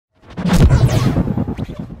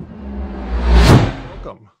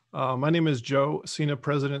My name is Joe, Senior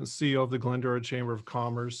President and CEO of the Glendora Chamber of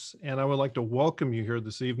Commerce, and I would like to welcome you here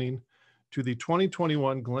this evening to the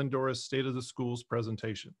 2021 Glendora State of the Schools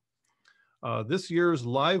presentation. This year's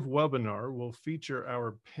live webinar will feature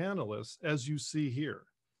our panelists as you see here.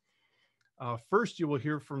 First, you will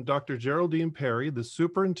hear from Dr. Geraldine Perry, the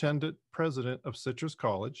Superintendent President of Citrus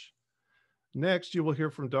College. Next, you will hear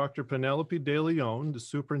from Dr. Penelope DeLeon, the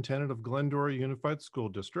Superintendent of Glendora Unified School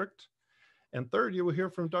District. And third, you will hear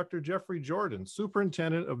from Dr. Jeffrey Jordan,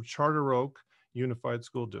 Superintendent of Charter Oak Unified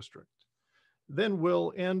School District. Then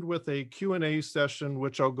we'll end with a Q&A session,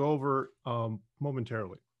 which I'll go over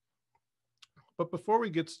momentarily. But before we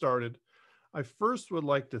get started, I first would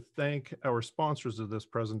like to thank our sponsors of this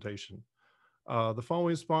presentation. The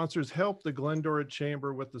following sponsors help the Glendora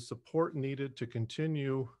Chamber with the support needed to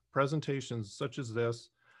continue presentations such as this,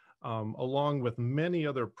 along with many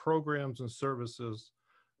other programs and services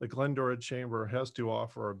the Glendora Chamber has to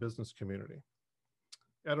offer our business community.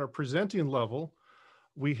 At our presenting level,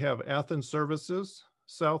 we have Athens Services,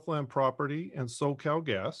 Southland Property, and SoCal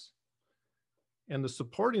Gas. And the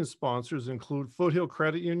supporting sponsors include Foothill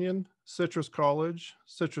Credit Union, Citrus College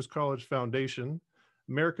Foundation,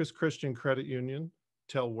 America's Christian Credit Union,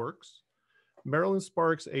 Telworks, Maryland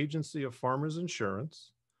Sparks Agency of Farmers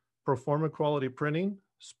Insurance, Proforma Quality Printing,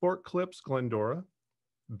 Sport Clips Glendora,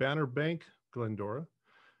 Banner Bank Glendora,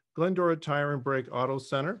 Glendora Tire and Brake Auto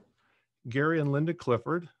Center, Gary and Linda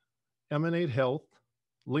Clifford, Emanate Health,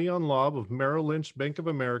 Leon Lobb of Merrill Lynch Bank of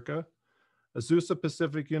America, Azusa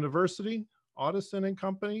Pacific University, Audison and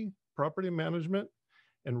Company, Property Management,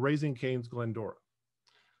 and Raising Cane's Glendora.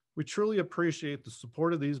 We truly appreciate the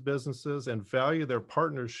support of these businesses and value their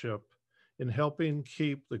partnership in helping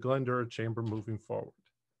keep the Glendora Chamber moving forward.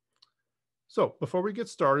 So before we get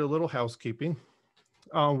started, a little housekeeping.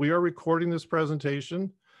 We are recording this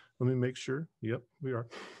presentation. Let me make sure. Yep, we are.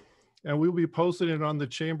 And we'll be posting it on the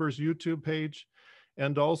Chamber's YouTube page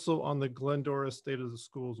and also on the Glendora State of the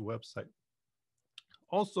Schools website.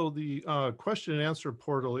 Also, the question and answer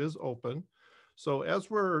portal is open. So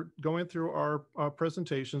as we're going through our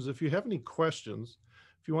presentations, if you have any questions,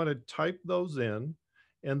 if you want to type those in,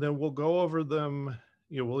 and then we'll go over them,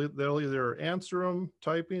 they'll either answer them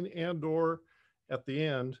typing or at the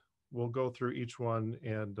end, we'll go through each one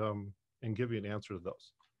and give you an answer to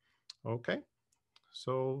those. Okay,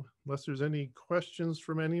 so unless there's any questions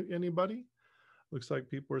from anybody, looks like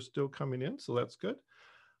people are still coming in, so that's good.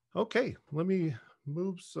 Okay, let me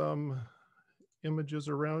move some images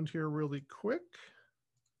around here really quick.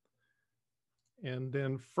 And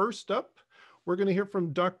then first up, we're going to hear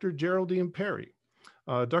from Dr. Geraldine Perry.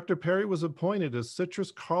 Dr. Perry was appointed as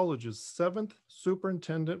Citrus College's 7th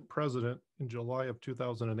Superintendent President in July of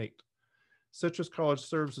 2008. Citrus College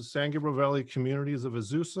serves the San Gabriel Valley communities of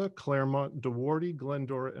Azusa, Claremont, DeWarty,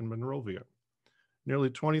 Glendora, and Monrovia. Nearly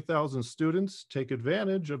 20,000 students take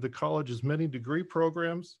advantage of the college's many degree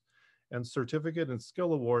programs and certificate and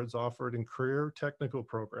skill awards offered in career technical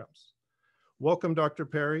programs. Welcome, Dr.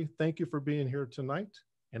 Perry. Thank you for being here tonight,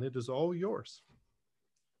 and it is all yours.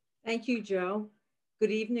 Thank you, Joe.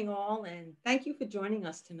 Good evening, all, and thank you for joining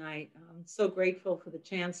us tonight. I'm so grateful for the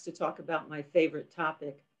chance to talk about my favorite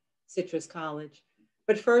topic, Citrus College.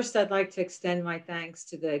 But first, I'd like to extend my thanks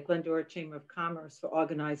to the Glendora Chamber of Commerce for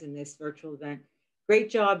organizing this virtual event. Great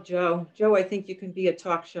job, Joe. Joe, I think you can be a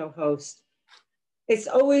talk show host. It's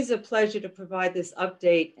always a pleasure to provide this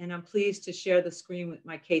update, and I'm pleased to share the screen with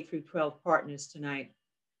my K-12 partners tonight.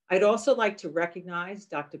 I'd also like to recognize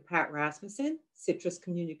Dr. Pat Rasmussen, Citrus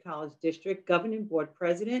Community College District Governing Board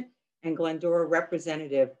President and Glendora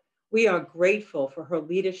Representative. We are grateful for her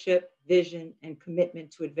leadership, vision, and commitment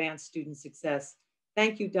to advance student success.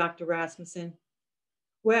 Thank you, Dr. Rasmussen.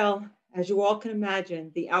 Well, as you all can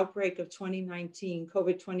imagine, the outbreak of 2019,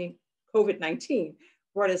 COVID-19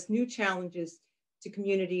 brought us new challenges to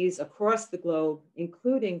communities across the globe,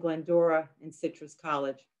 including Glendora and Citrus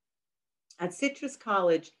College. At Citrus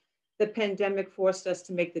College, the pandemic forced us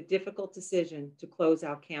to make the difficult decision to close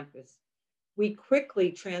our campus. We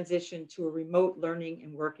quickly transitioned to a remote learning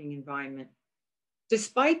and working environment.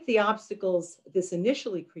 Despite the obstacles this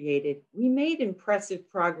initially created, we made impressive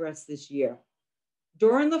progress this year.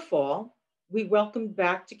 During the fall, we welcomed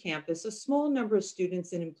back to campus a small number of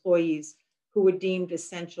students and employees who were deemed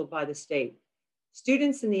essential by the state.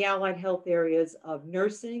 Students in the allied health areas of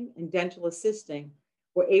nursing and dental assisting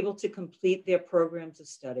were able to complete their programs of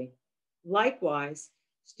study. Likewise,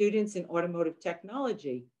 students in automotive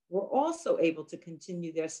technology were also able to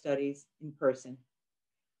continue their studies in person.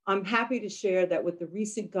 I'm happy to share that with the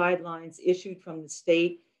recent guidelines issued from the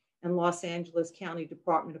state and Los Angeles County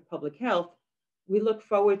Department of Public Health, we look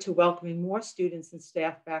forward to welcoming more students and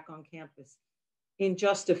staff back on campus. In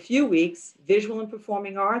just a few weeks, visual and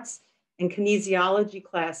performing arts and kinesiology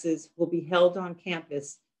classes will be held on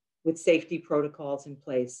campus with safety protocols in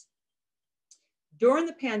place. During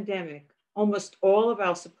the pandemic, almost all of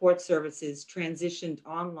our support services transitioned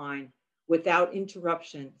online without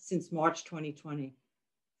interruption since March 2020.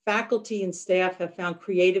 Faculty and staff have found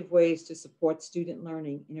creative ways to support student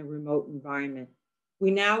learning in a remote environment.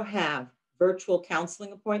 We now have virtual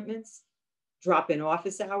counseling appointments, drop-in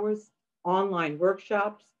office hours, online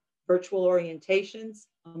workshops, virtual orientations,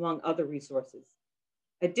 among other resources.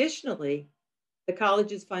 Additionally, the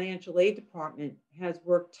college's financial aid department has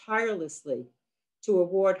worked tirelessly to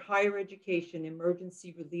award Higher Education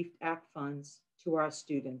Emergency Relief Act funds to our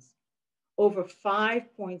students. Over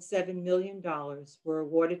 $5.7 million were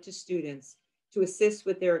awarded to students to assist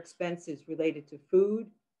with their expenses related to food,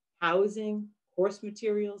 housing, course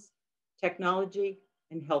materials, technology,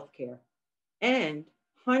 and healthcare. And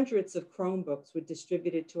hundreds of Chromebooks were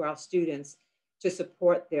distributed to our students to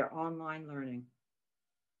support their online learning.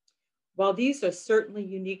 While these are certainly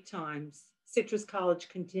unique times, Citrus College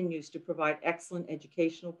continues to provide excellent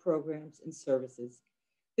educational programs and services.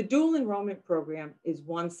 The dual enrollment program is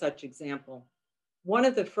one such example. One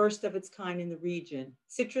of the first of its kind in the region,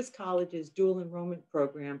 Citrus College's dual enrollment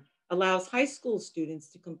program allows high school students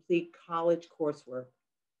to complete college coursework.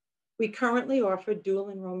 We currently offer dual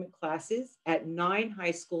enrollment classes at 9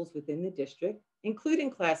 high schools within the district, including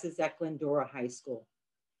classes at Glendora High School.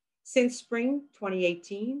 Since spring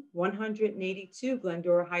 2018, 182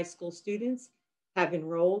 Glendora High School students have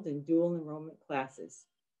enrolled in dual enrollment classes.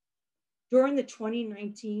 During the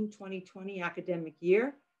 2019-2020 academic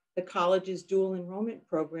year, the college's dual enrollment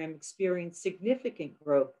program experienced significant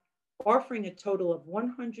growth, offering a total of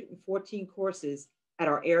 114 courses at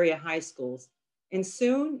our area high schools, and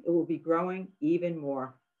soon it will be growing even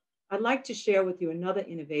more. I'd like to share with you another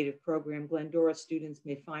innovative program Glendora students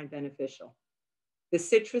may find beneficial: the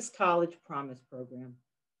Citrus College Promise Program.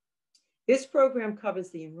 This program covers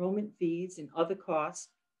the enrollment fees and other costs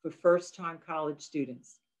for first-time college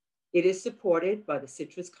students. It is supported by the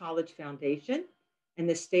Citrus College Foundation and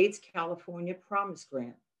the state's California Promise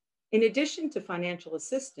Grant. In addition to financial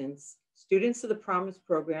assistance, students of the Promise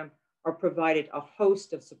Program are provided a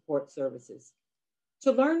host of support services.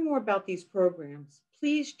 To learn more about these programs,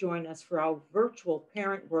 please join us for our virtual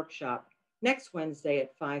parent workshop next Wednesday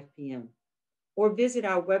at 5 p.m. or visit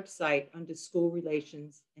our website under School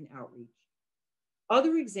Relations and Outreach.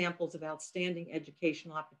 Other examples of outstanding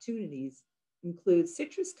educational opportunities include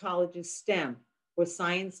Citrus College's STEM, or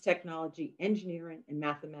Science, Technology, Engineering, and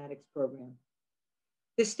Mathematics program.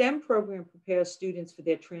 The STEM program prepares students for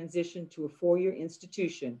their transition to a four-year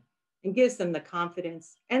institution and gives them the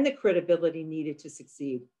confidence and the credibility needed to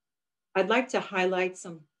succeed. I'd like to highlight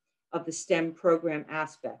some of the STEM program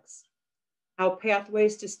aspects. Our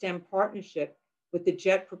Pathways to STEM partnership with the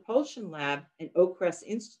Jet Propulsion Lab and Oakcrest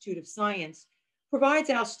Institute of Science provides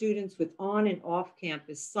our students with on and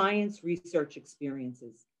off-campus science research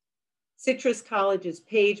experiences. Citrus College's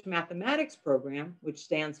PAGE Mathematics program, which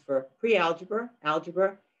stands for Pre-Algebra,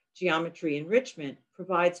 Algebra, Geometry Enrichment,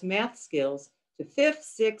 provides math skills to 5th,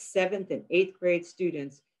 6th, 7th, and 8th grade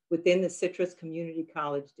students within the Citrus Community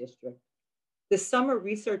College District. The Summer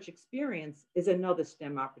Research Experience is another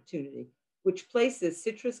STEM opportunity, which places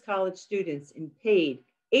Citrus College students in paid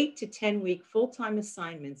 8 to 10-week full-time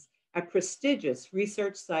assignments at prestigious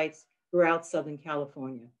research sites throughout Southern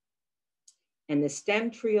California. And the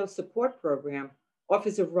STEM Trio Support Program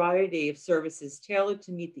offers a variety of services tailored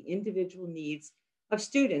to meet the individual needs of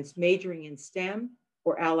students majoring in STEM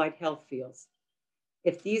or allied health fields.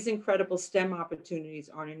 If these incredible STEM opportunities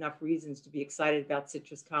aren't enough reasons to be excited about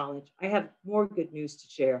Citrus College, I have more good news to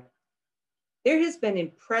share. There has been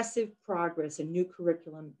impressive progress in new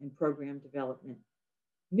curriculum and program development.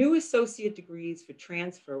 New associate degrees for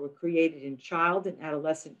transfer were created in child and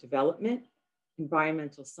adolescent development,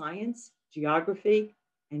 environmental science, geography,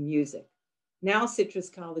 and music. Now Citrus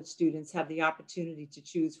College students have the opportunity to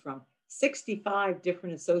choose from 65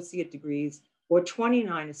 different associate degrees or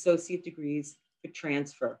 29 associate degrees for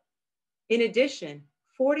transfer. In addition,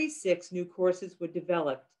 46 new courses were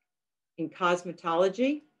developed in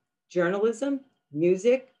cosmetology, journalism,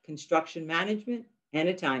 music, construction management, and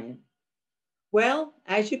Italian. Well,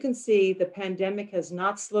 as you can see, the pandemic has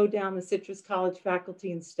not slowed down the Citrus College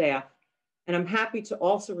faculty and staff, and I'm happy to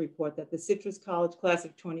also report that the Citrus College class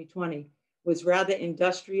of 2020 was rather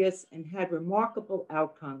industrious and had remarkable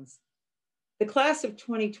outcomes. The class of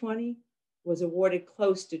 2020 was awarded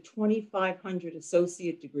close to 2,500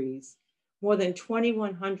 associate degrees, more than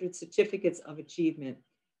 2,100 certificates of achievement,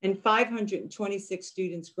 and 526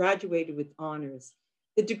 students graduated with honors.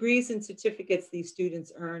 The degrees and certificates these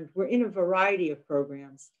students earned were in a variety of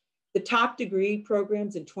programs. The top degree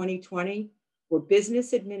programs in 2020 were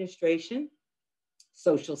business administration,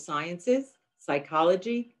 social sciences,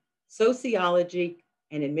 psychology, sociology,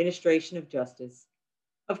 and administration of justice.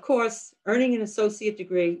 Of course, earning an associate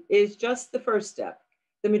degree is just the first step.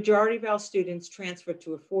 The majority of our students transfer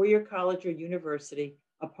to a four-year college or university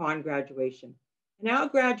upon graduation. And our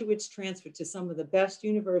graduates transfer to some of the best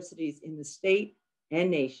universities in the state and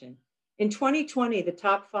nation. In 2020, the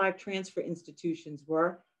top 5 transfer institutions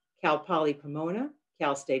were Cal Poly Pomona,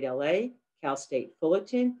 Cal State LA, Cal State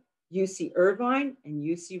Fullerton, UC Irvine, and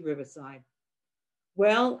UC Riverside.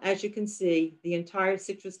 Well, as you can see, the entire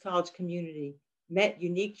Citrus College community met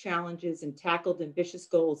unique challenges and tackled ambitious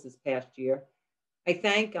goals this past year. I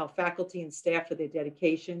thank our faculty and staff for their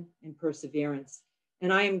dedication and perseverance,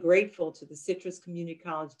 and I am grateful to the Citrus Community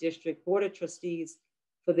College District Board of Trustees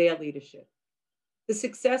for their leadership. The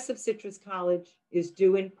success of Citrus College is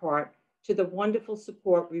due in part to the wonderful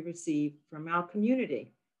support we receive from our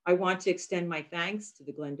community. I want to extend my thanks to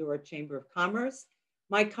the Glendora Chamber of Commerce,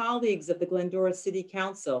 my colleagues of the Glendora City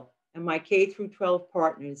Council, and my K-12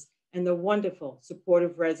 partners, and the wonderful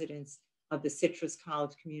supportive residents of the Citrus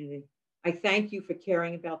College community. I thank you for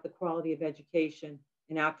caring about the quality of education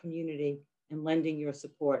in our community and lending your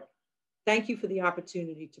support. Thank you for the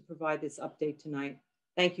opportunity to provide this update tonight.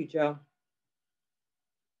 Thank you, Joe.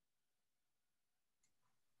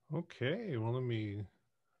 Okay, well,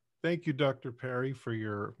 thank you, Dr. Perry, for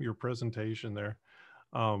your presentation there.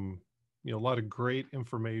 A lot of great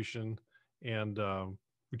information, and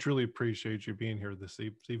we truly appreciate you being here this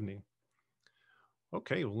evening.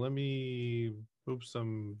 Okay, well, let me move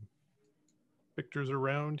some pictures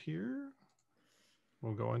around here.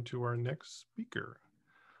 We'll go on to our next speaker.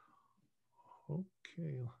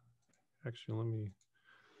 Okay, actually,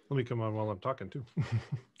 let me come on while I'm talking too.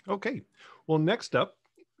 Okay, well, next up,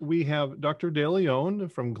 we have Dr.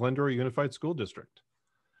 DeLeon from Glendora Unified School District.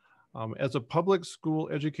 As a public school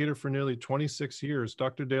educator for nearly 26 years,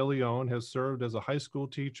 Dr. DeLeon has served as a high school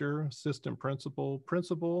teacher, assistant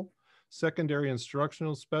principal, secondary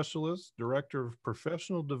instructional specialist, director of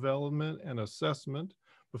professional development and assessment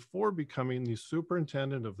before becoming the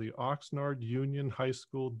superintendent of the Oxnard Union High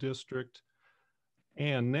School District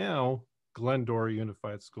and now Glendora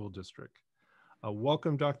Unified School District.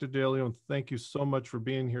 Welcome, Dr. DeLeon. Thank you so much for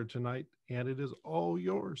being here tonight, and it is all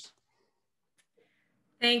yours.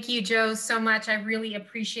 Thank you, Joe, so much. I really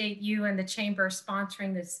appreciate you and the Chamber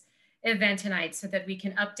sponsoring this event tonight so that we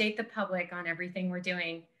can update the public on everything we're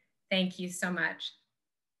doing. Thank you so much.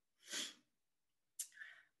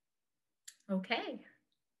 Okay.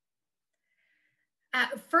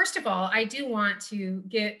 First of all, I do want to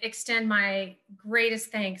extend my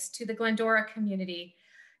greatest thanks to the Glendora community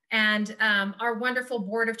and our wonderful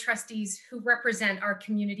Board of Trustees who represent our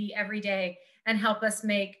community every day and help us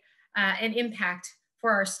make an impact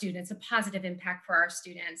for our students, a positive impact for our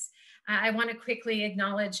students. I want to quickly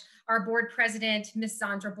acknowledge our board president, Ms.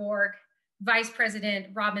 Sandra Borg, Vice President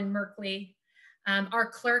Robin Merkley, our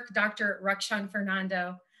clerk, Dr. Rukshan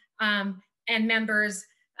Fernando, and members,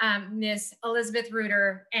 Ms. Elizabeth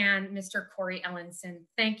Reuter and Mr. Corey Ellenson.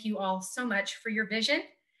 Thank you all so much for your vision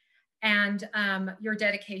and your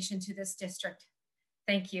dedication to this district.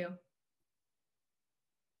 Thank you.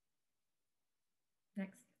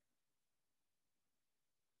 Next.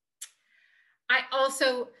 I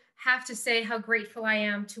also have to say how grateful I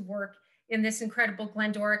am to work in this incredible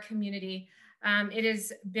Glendora community. It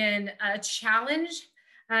has been a challenge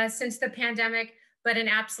since the pandemic, but an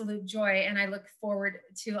absolute joy. And I look forward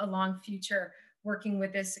to a long future working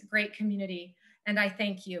with this great community. And I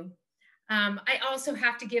thank you. I also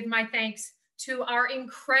have to give my thanks to our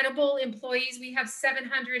incredible employees. We have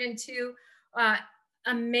 702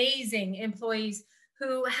 amazing employees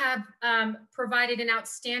who have provided an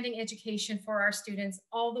outstanding education for our students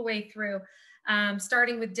all the way through,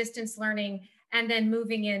 starting with distance learning and then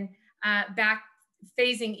moving in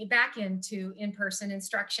phasing back into in-person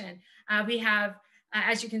instruction. We have,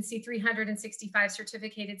 as you can see, 365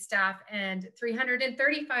 certificated staff and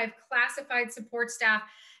 335 classified support staff.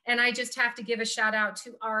 And I just have to give a shout out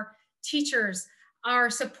to our teachers, our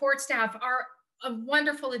support staff, our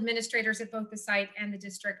wonderful administrators at both the site and the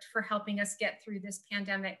district for helping us get through this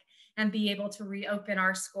pandemic and be able to reopen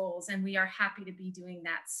our schools. And we are happy to be doing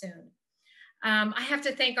that soon. I have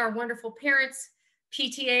to thank our wonderful parents,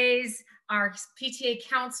 PTAs, our PTA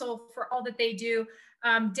council for all that they do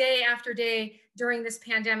day after day during this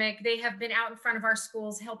pandemic. They have been out in front of our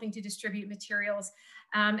schools helping to distribute materials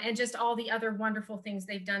and just all the other wonderful things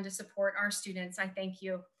they've done to support our students. I thank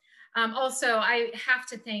you. Also, I have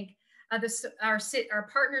to thank our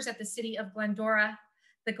partners at the City of Glendora,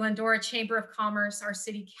 the Glendora Chamber of Commerce, our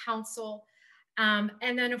City Council, and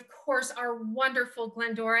then of course our wonderful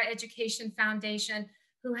Glendora Education Foundation,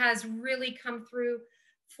 who has really come through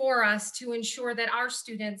for us to ensure that our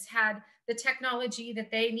students had the technology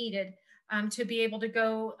that they needed to be able to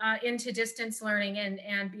go into distance learning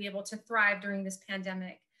and be able to thrive during this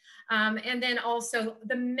pandemic. And then also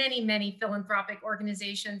the many, many philanthropic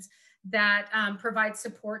organizations that provide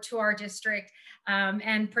support to our district,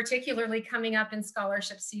 and particularly coming up in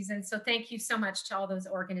scholarship season. So thank you so much to all those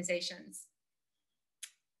organizations.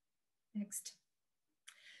 Next.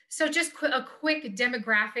 So just a quick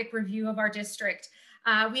demographic review of our district.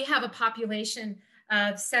 We have a population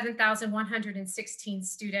of 7,116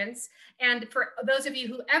 students. And for those of you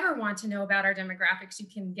who ever want to know about our demographics, you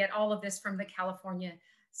can get all of this from the California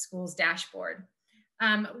Schools dashboard.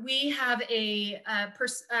 We have a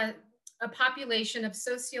population of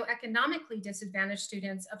socioeconomically disadvantaged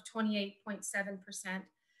students of 28.7%,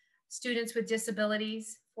 students with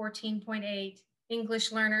disabilities, 14.8%,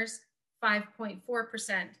 English learners,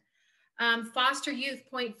 5.4%, foster youth,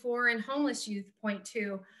 0.4%, and homeless youth,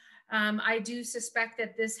 0.2%. I do suspect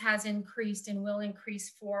that this has increased and will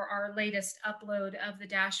increase for our latest upload of the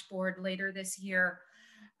dashboard later this year.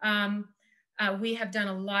 We have done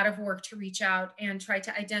a lot of work to reach out and try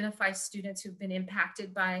to identify students who've been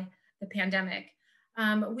impacted by the pandemic.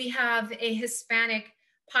 We have a Hispanic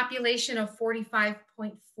population of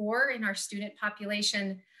 45.4 in our student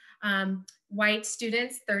population. White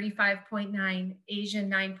students, 35.9,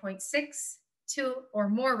 Asian 9.6, 2 or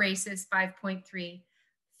more races, 5.3,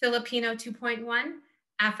 Filipino 2.1,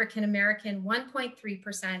 African American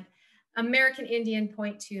 1.3%, American Indian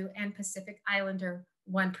 0.2, and Pacific Islander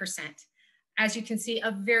 1%. As you can see,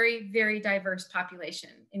 a very, very diverse population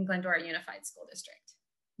in Glendora Unified School District.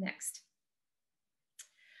 Next.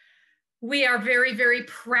 We are very, very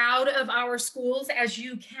proud of our schools, as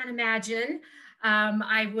you can imagine.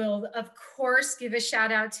 I will, of course, give a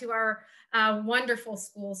shout out to our wonderful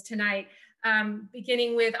schools tonight,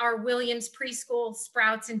 beginning with our Williams Preschool,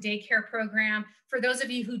 Sprouts, and Daycare program. For those of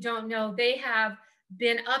you who don't know, they have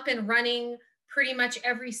been up and running pretty much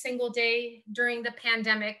every single day during the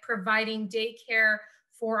pandemic, providing daycare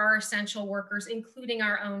for our essential workers, including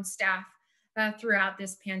our own staff throughout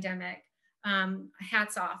this pandemic.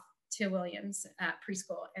 Hats off to Williams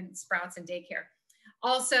Preschool and Sprouts and Daycare.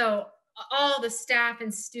 Also, all the staff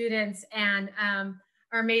and students and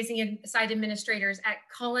our amazing site administrators at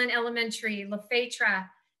Cullen Elementary, LaFetra,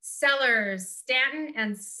 Sellers, Stanton,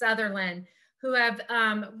 and Sutherland, who have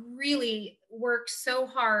really worked so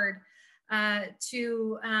hard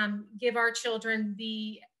to give our children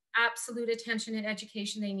the absolute attention and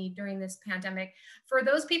education they need during this pandemic. For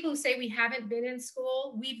those people who say we haven't been in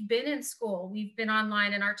school, we've been in school, we've been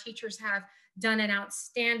online, and our teachers have done an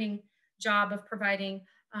outstanding job of providing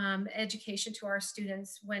education to our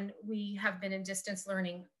students when we have been in distance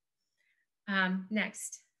learning.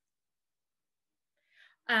 Next.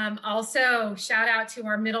 Also, shout out to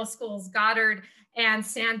our middle schools, Goddard and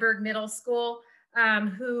Sandburg Middle School,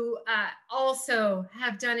 who also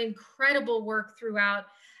have done incredible work throughout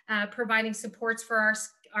providing supports for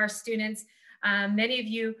our students. Many of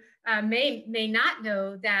you may not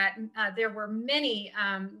know that there were many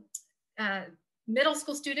middle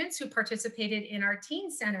school students who participated in our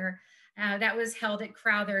teen center that was held at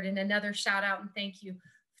Crowther, and another shout out and thank you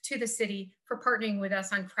to the city for partnering with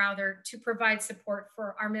us on Crowther to provide support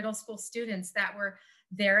for our middle school students that were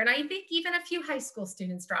there. And I think even a few high school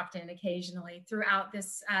students dropped in occasionally throughout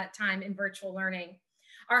this time in virtual learning.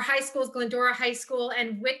 Our high schools, Glendora High School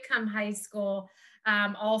and Whitcomb High School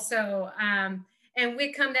also, and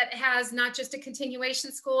Whitcomb that has not just a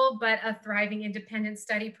continuation school, but a thriving independent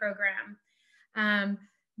study program.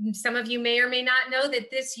 Some of you may or may not know that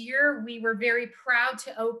this year we were very proud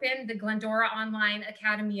to open the Glendora Online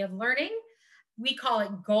Academy of Learning. We call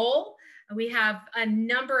it GOAL. We have a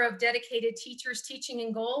number of dedicated teachers teaching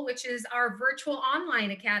in GOAL, which is our virtual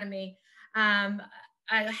online academy.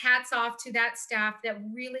 Hats off to that staff that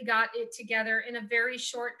really got it together in a very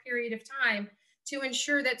short period of time to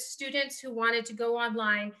ensure that students who wanted to go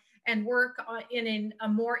online and work in a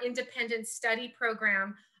more independent study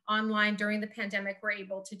program online during the pandemic were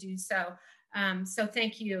able to do so. So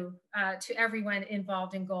thank you to everyone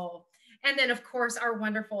involved in GOAL. And then of course, our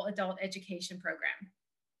wonderful adult education program.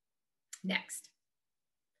 Next.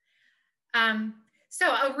 So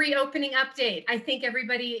a reopening update. I think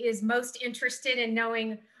everybody is most interested in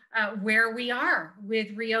knowing where we are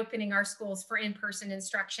with reopening our schools for in-person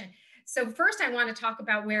instruction. So first I want to talk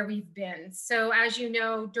about where we've been. So as you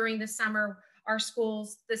know, during the summer, our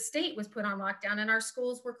schools, the state was put on lockdown and our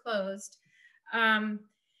schools were closed.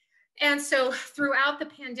 And so throughout the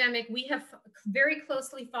pandemic, we have very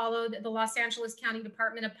closely followed the Los Angeles County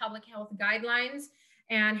Department of Public Health guidelines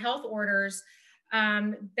and health orders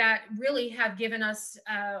that really have given us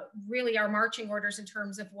really our marching orders in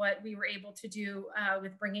terms of what we were able to do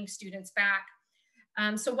with bringing students back.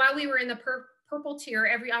 So while we were in the purple tier,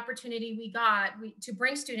 every opportunity we got to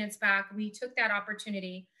bring students back, we took that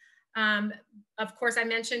opportunity. Of course, I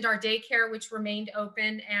mentioned our daycare, which remained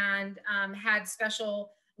open and had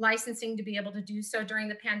special licensing to be able to do so during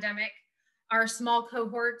the pandemic. Our small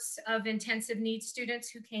cohorts of intensive needs students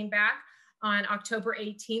who came back on October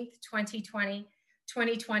 18th, 2020.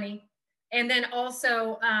 And then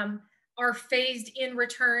also our phased in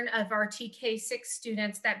return of our TK6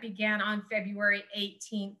 students that began on February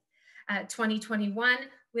 18th, 2021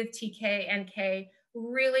 with TK and K.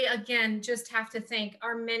 Really, again, just have to thank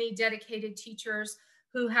our many dedicated teachers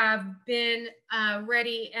who have been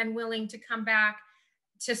ready and willing to come back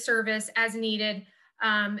to service as needed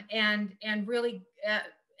and really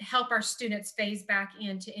help our students phase back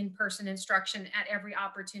into in-person instruction at every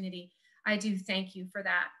opportunity. I do thank you for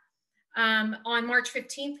that. On March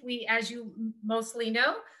 15th, as you mostly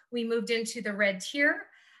know, we moved into the red tier.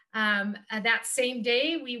 That same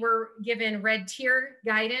day, we were given red tier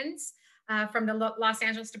guidance from the Los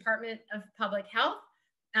Angeles Department of Public Health.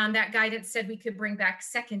 That guidance said we could bring back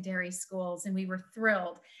secondary schools, and we were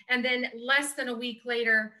thrilled. And then less than a week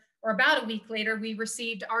later, or about a week later, we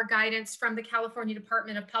received our guidance from the California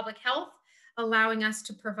Department of Public Health, allowing us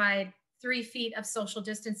to provide 3 feet of social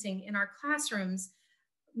distancing in our classrooms,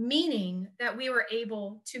 meaning that we were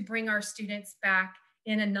able to bring our students back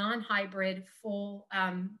in a non-hybrid full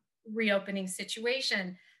reopening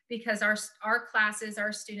situation because our classes,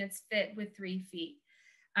 our students fit with 3 feet.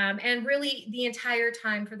 And really the entire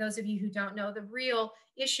time, for those of you who don't know, the real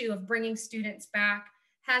issue of bringing students back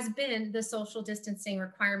has been the social distancing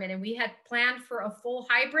requirement. And we had planned for a full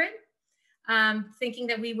hybrid, thinking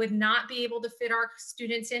that we would not be able to fit our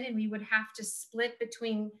students in and we would have to split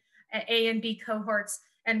between A and B cohorts.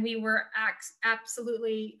 And we were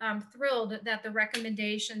absolutely thrilled that the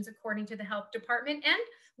recommendations according to the health department, and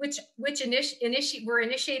which were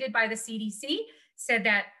initiated by the CDC, said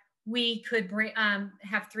that we could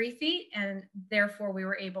have 3 feet, and therefore we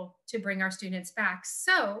were able to bring our students back.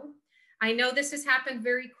 So I know this has happened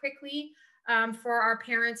very quickly for our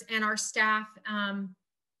parents and our staff.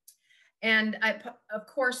 And of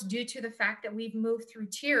course, due to the fact that we've moved through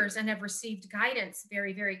tiers and have received guidance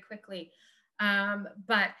very, very quickly.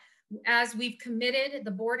 But as we've committed,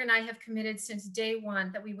 the board and I have committed since day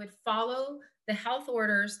one that we would follow the health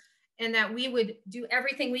orders and that we would do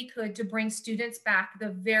everything we could to bring students back the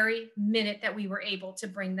very minute that we were able to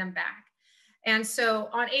bring them back. And so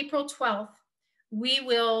on April 12th, we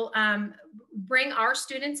will bring our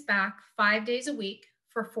students back 5 days a week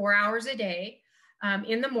for 4 hours a day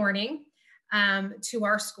in the morning to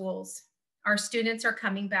our schools. Our students are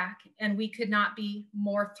coming back, and we could not be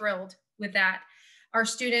more thrilled with that. Our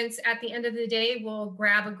students at the end of the day will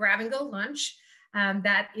grab a grab-and-go lunch.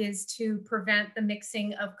 That is to prevent the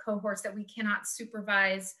mixing of cohorts that we cannot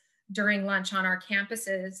supervise during lunch on our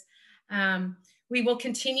campuses. We will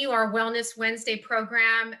continue our Wellness Wednesday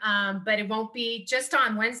program, but it won't be just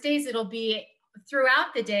on Wednesdays. It'll be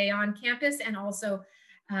throughout the day on campus and also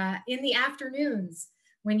in the afternoons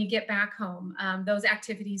when you get back home. Those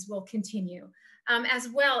activities will continue, as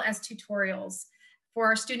well as tutorials for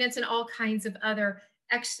our students and all kinds of other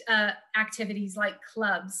activities like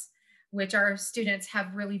clubs, which our students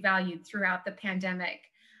have really valued throughout the pandemic.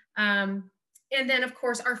 And then of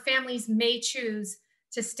course, our families may choose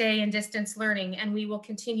to stay in distance learning, and we will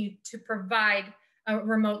continue to provide a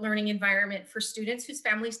remote learning environment for students whose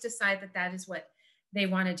families decide that that is what they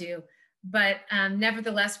want to do. But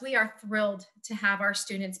nevertheless, we are thrilled to have our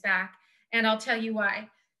students back. And I'll tell you why.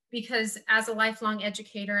 Because as a lifelong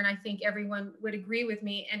educator, and I think everyone would agree with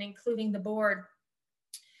me, and including the board,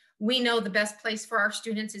 we know the best place for our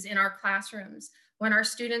students is in our classrooms. When our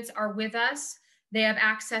students are with us, they have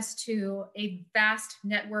access to a vast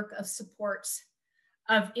network of supports,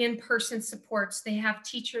 of in-person supports. They have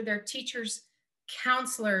their teachers,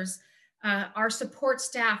 counselors, our support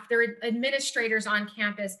staff, their administrators on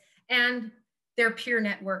campus, and their peer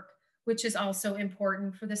network, which is also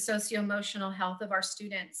important for the socio-emotional health of our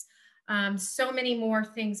students. So many more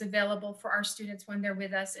things available for our students when they're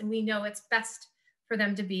with us, and we know it's best for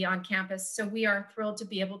them to be on campus. So we are thrilled to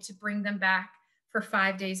be able to bring them back for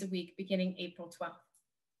 5 days a week beginning April 12th.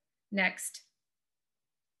 Next.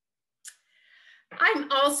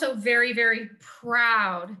 I'm also very, very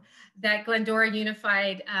proud that Glendora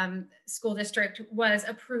Unified School District was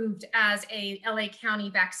approved as a LA County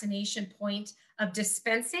vaccination point of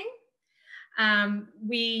dispensing.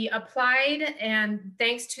 We applied, and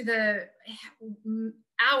thanks to the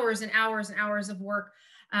hours and hours and hours of work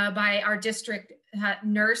by our district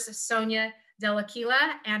nurse, Sonia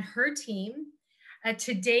Delaquila, and her team,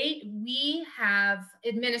 to date, we have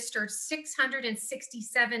administered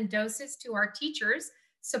 667 doses to our teachers,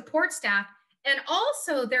 support staff, and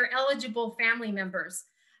also their eligible family members.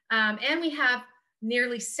 And we have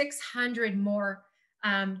nearly 600 more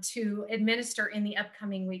to administer in the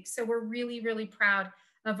upcoming weeks. So we're really, really proud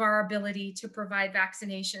of our ability to provide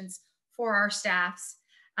vaccinations for our staffs.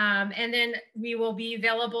 And then we will be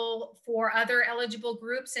available for other eligible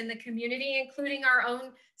groups in the community, including our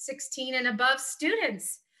own 16 and above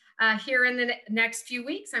students here in the next few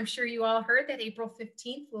weeks. I'm sure you all heard that April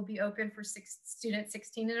 15th will be open for students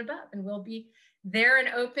 16 and above, and we'll be there and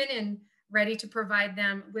open and ready to provide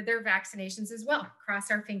them with their vaccinations as well. Cross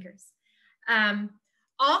our fingers.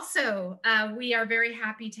 Also, we are very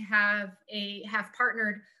happy to have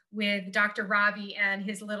partnered with Dr. Ravi and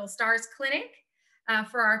his Little Stars Clinic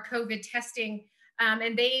for our COVID testing.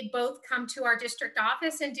 And they both come to our district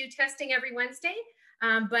office and do testing every Wednesday.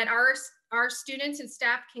 But our students and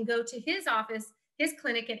staff can go to his office, his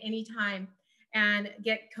clinic at any time and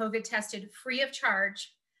get COVID tested free of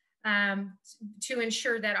charge to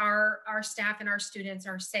ensure that our staff and our students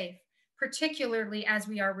are safe, particularly as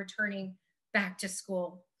we are returning back to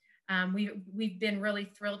school. We've been really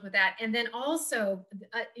thrilled with that. And then also,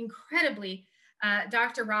 incredibly,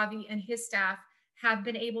 Dr. Ravi and his staff have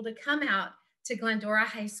been able to come out to Glendora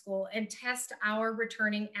High School and test our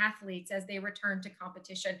returning athletes as they return to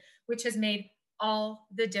competition, which has made all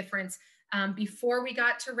the difference. Before we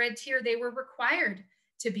got to Red Tier, they were required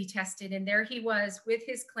to be tested, and there he was with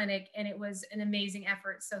his clinic, and it was an amazing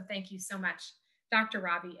effort. So thank you so much, Dr.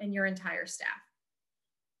 Ravi and your entire staff.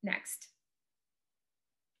 Next.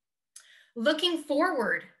 Looking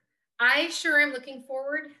forward, I sure am looking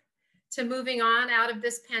forward to moving on out of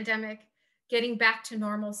this pandemic, getting back to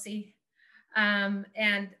normalcy,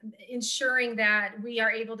 and ensuring that we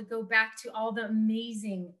are able to go back to all the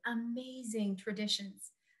amazing, amazing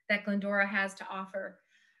traditions that Glendora has to offer.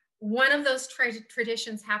 One of those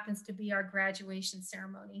traditions happens to be our graduation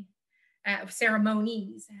ceremonies at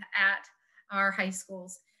our high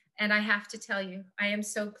schools. And I have to tell you, I am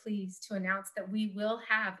so pleased to announce that we will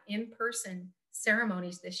have in-person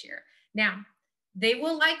ceremonies this year. Now, they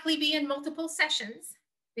will likely be in multiple sessions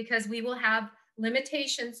because we will have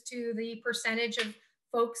limitations to the percentage of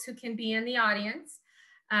folks who can be in the audience.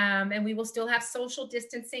 And we will still have social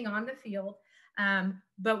distancing on the field,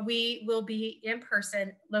 but we will be in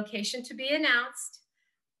person, location to be announced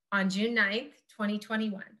on June 9th,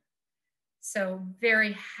 2021. So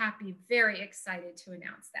very happy, very excited to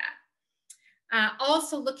announce that.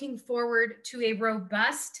 Also looking forward to a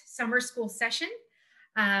robust summer school session.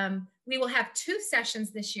 We will have 2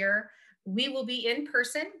 sessions this year. We will be in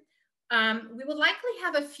person. We will likely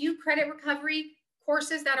have a few credit recovery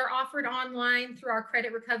courses that are offered online through our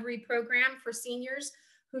credit recovery program for seniors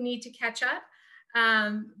who need to catch up.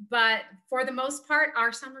 But for the most part,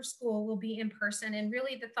 our summer school will be in person. And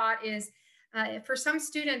really the thought is for some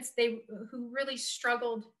students who really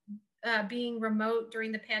struggled being remote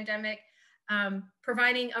during the pandemic,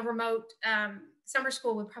 providing a remote summer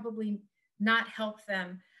school would probably not help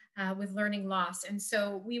them with learning loss. And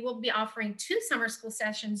so we will be offering 2 summer school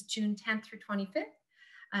sessions, June 10th through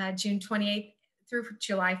 25th, June 28th through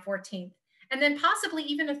July 14th, and then possibly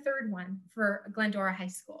even a 3rd one for Glendora High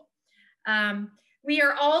School. We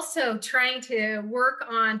are also trying to work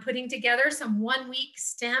on putting together some 1-week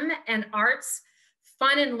STEM and arts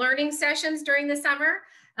fun and learning sessions during the summer.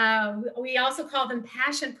 We also call them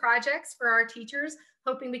passion projects for our teachers,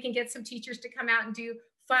 hoping we can get some teachers to come out and do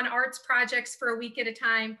fun arts projects for a week at a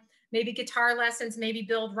time, maybe guitar lessons, maybe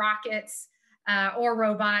build rockets or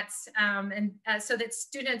robots, so that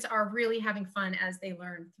students are really having fun as they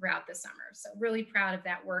learn throughout the summer. So really proud of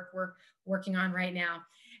that work we're working on right now.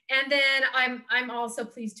 And then I'm also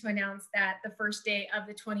pleased to announce that the first day of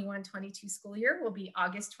the 21-22 school year will be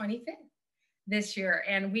August 25th this year.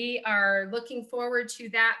 And we are looking forward to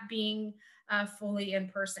that being fully in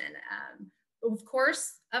person. Of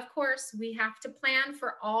course, we have to plan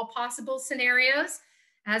for all possible scenarios.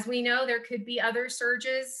 As we know, there could be other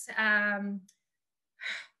surges,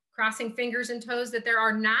 crossing fingers and toes that there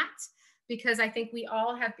are not, because I think we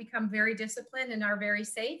all have become very disciplined and are very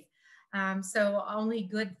safe. So only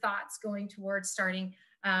good thoughts going towards starting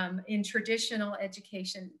in traditional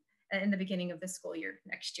education in the beginning of the school year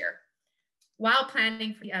next year. while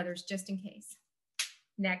planning for the others, just in case.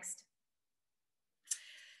 Next.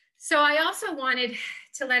 So I also wanted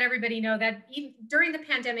to let everybody know that during the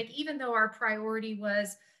pandemic, even though our priority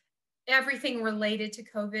was everything related to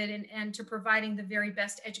COVID and to providing the very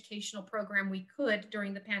best educational program we could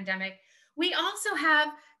during the pandemic, we also have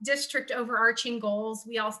district overarching goals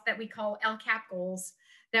that we call LCAP goals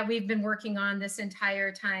that we've been working on this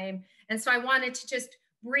entire time. And so I wanted to just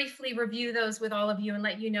briefly review those with all of you and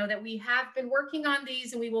let you know that we have been working on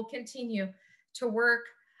these and we will continue to work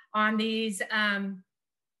on these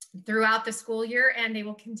throughout the school year, and they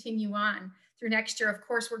will continue on through next year. Of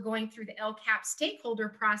course, we're going through the LCAP stakeholder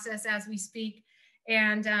process as we speak,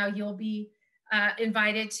 and you'll be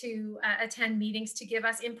invited to attend meetings to give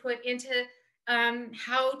us input into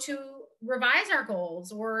how to revise our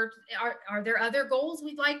goals, or are there other goals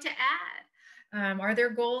we'd like to add? Are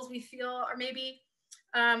there goals we feel are maybe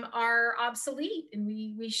are obsolete and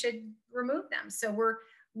we should remove them? So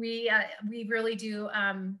we really do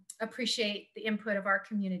appreciate the input of our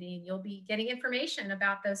community, and you'll be getting information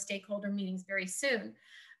about those stakeholder meetings very soon.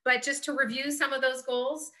 But just to review some of those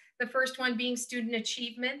goals, the first one being student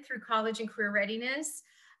achievement through college and career readiness.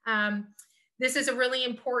 This is a really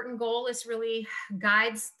important goal. This really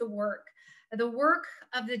guides the work. The work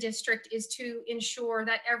of the district is to ensure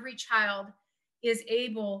that every child is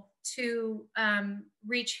able to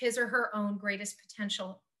reach his or her own greatest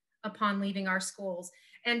potential upon leaving our schools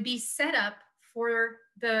and be set up for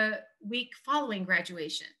the week following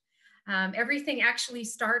graduation. Everything actually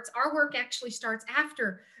starts, our work actually starts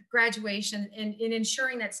after graduation in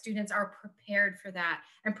ensuring that students are prepared for that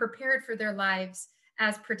and prepared for their lives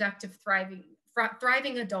as productive,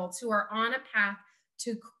 thriving adults who are on a path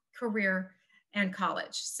to career and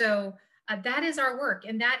college. So that is our work,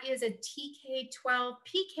 and that is a TK-12,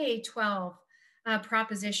 PK-12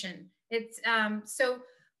 proposition. It's so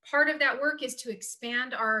part of that work is to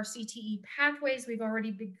expand our CTE pathways. We've already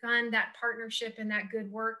begun that partnership and that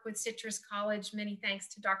good work with Citrus College. Many thanks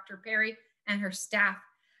to Dr. Perry and her staff,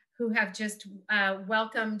 who have just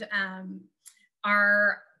welcomed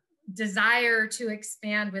our desire to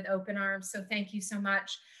expand with open arms. So thank you so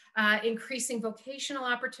much. Increasing vocational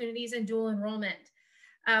opportunities and dual enrollment.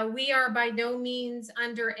 We are by no means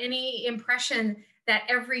under any impression that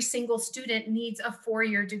every single student needs a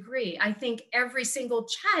four-year degree. I think every single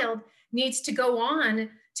child needs to go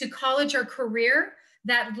on to college or career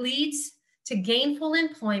that leads to gainful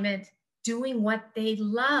employment, doing what they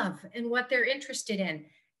love and what they're interested in.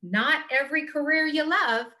 Not every career you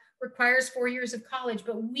love requires 4 years of college,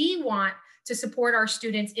 but we want to support our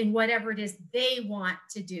students in whatever it is they want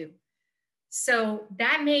to do. So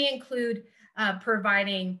that may include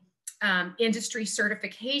providing industry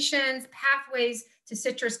certifications, pathways to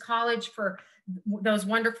Citrus College for those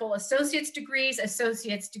wonderful associate's degrees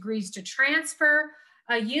to transfer,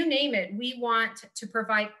 you name it. We want to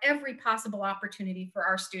provide every possible opportunity for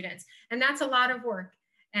our students. And that's a lot of work.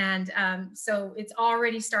 And so it's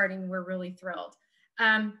already starting. We're really thrilled.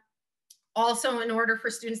 Also, in order for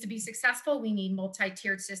students to be successful, we need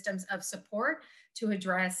multi-tiered systems of support to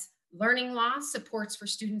address learning loss, supports for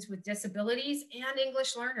students with disabilities and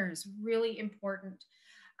English learners, really important.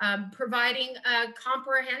 Providing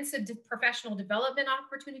comprehensive professional development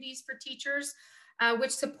opportunities for teachers,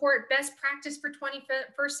 which support best practice for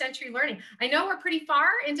 21st century learning. I know we're pretty far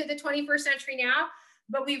into the 21st century now,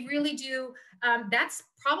 but we really do, that's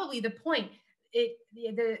probably the point.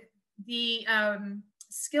 The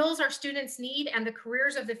skills our students need and the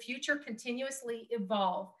careers of the future continuously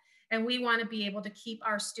evolve. And we want to be able to keep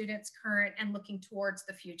our students current and looking towards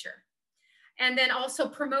the future. And then also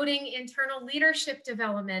promoting internal leadership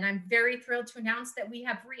development. I'm very thrilled to announce that we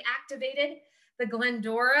have reactivated the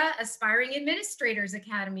Glendora Aspiring Administrators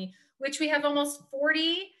Academy, which we have almost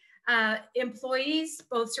 40 employees,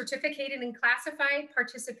 both certificated and classified,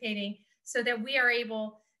 participating, so that we are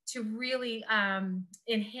able to really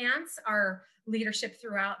enhance our leadership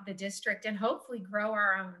throughout the district and hopefully grow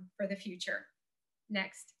our own for the future.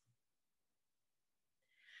 Next.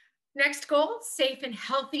 Next goal, safe and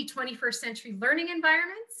healthy 21st century learning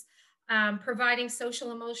environments. Providing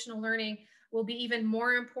social emotional learning will be even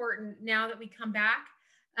more important now that we come back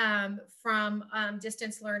from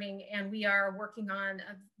distance learning, and we are working on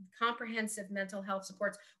comprehensive mental health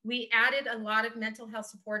supports. We added a lot of mental health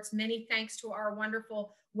supports, many thanks to our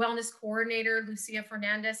wonderful wellness coordinator, Lucia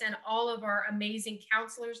Fernandez, and all of our amazing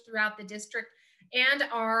counselors throughout the district and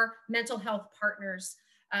our mental health partners.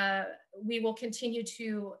 We will continue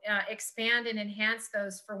to expand and enhance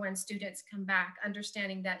those for when students come back,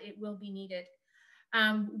 understanding that it will be needed.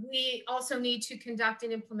 We also need to conduct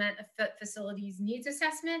and implement a facilities needs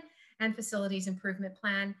assessment and facilities improvement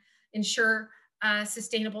plan ensure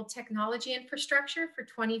sustainable technology infrastructure for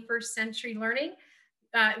 21st century learning.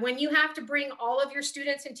 When you have to bring all of your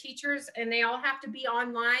students and teachers and they all have to be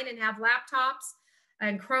online and have laptops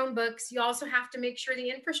and Chromebooks, you also have to make sure the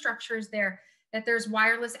infrastructure is there, that there's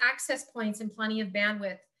wireless access points and plenty of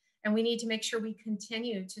bandwidth. And we need to make sure we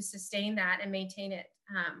continue to sustain that and maintain it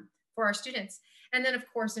for our students. And then of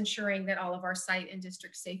course, ensuring that all of our site and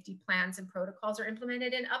district safety plans and protocols are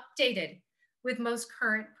implemented and updated with most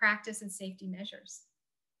current practice and safety measures.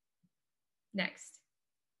 Next.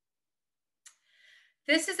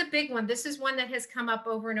 This is a big one. This is one that has come up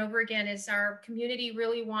over and over again, is our community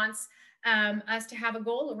really wants us to have a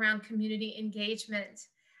goal around community engagement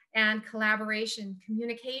and collaboration,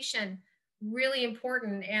 communication, really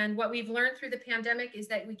important. And what we've learned through the pandemic is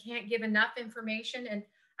that we can't give enough information. And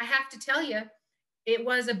I have to tell you, it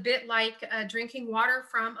was a bit like drinking water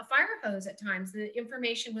from a fire hose at times. The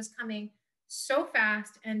information was coming so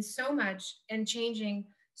fast and so much and changing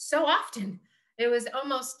so often. It's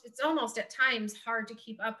almost at times hard to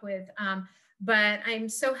keep up with. But I'm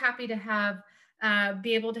so happy to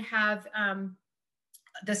be able to have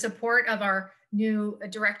the support of our new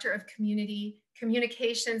Director of Community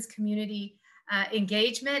Communications, Community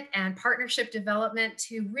Engagement and Partnership Development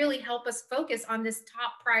to really help us focus on this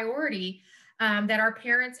top priority that our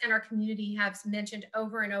parents and our community have mentioned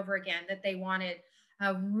over and over again, that they wanted.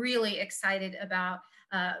 Really excited about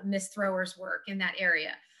Ms. Thrower's work in that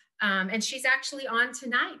area. And she's actually on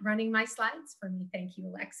tonight running my slides for me. Thank you,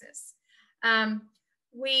 Alexis.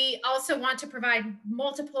 We also want to provide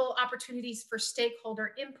multiple opportunities for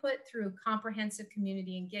stakeholder input through a comprehensive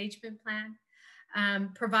community engagement plan,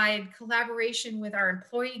 provide collaboration with our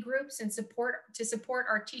employee groups and support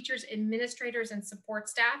our teachers, administrators, and support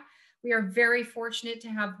staff. We are very fortunate to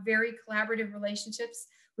have very collaborative relationships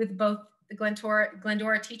with both the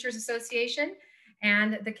Glendora Teachers Association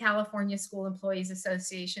and the California School Employees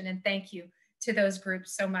Association. And thank you to those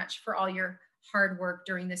groups so much for all your hard work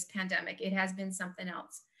during this pandemic. It has been something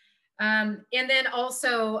else. And then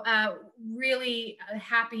also really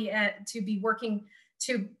happy to be working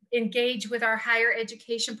to engage with our higher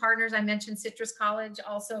education partners. I mentioned Citrus College,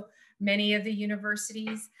 also many of the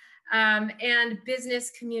universities, and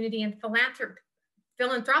business, community, and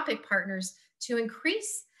philanthropic partners to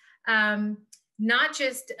increase not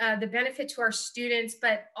just the benefit to our students,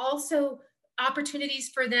 but also opportunities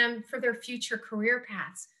for them for their future career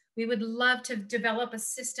paths. We would love to develop a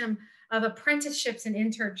system of apprenticeships and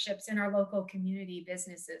internships in our local community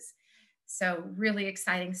businesses. So really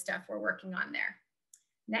exciting stuff we're working on there.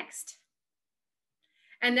 Next.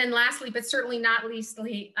 And then lastly, but certainly not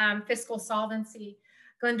leastly, fiscal solvency.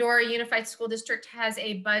 Glendora Unified School District has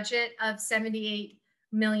a budget of $78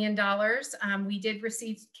 million. We did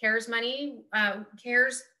receive CARES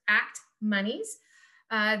Act monies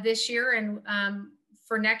this year and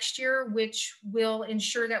for next year, which will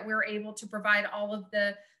ensure that we're able to provide all of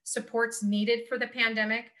the supports needed for the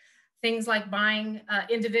pandemic. Things like buying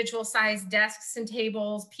individual sized desks and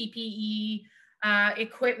tables, PPE,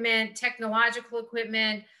 equipment, technological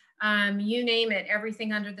equipment, you name it,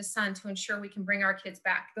 everything under the sun to ensure we can bring our kids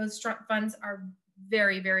back. Those funds are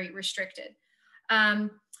very, very restricted.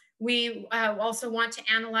 We also want to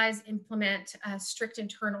analyze, implement strict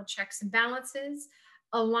internal checks and balances,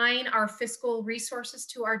 align our fiscal resources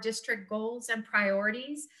to our district goals and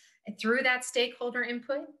priorities through that stakeholder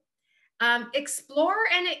input, explore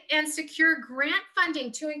and secure grant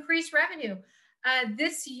funding to increase revenue.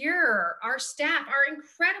 This year, our staff, our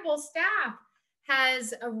incredible staff,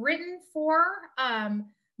 has written for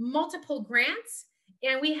multiple grants,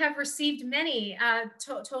 and we have received many,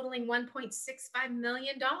 totaling $1.65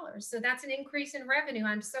 million. So that's an increase in revenue.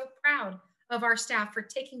 I'm so proud of our staff for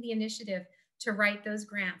taking the initiative to write those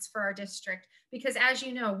grants for our district, because as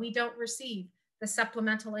you know, we don't receive the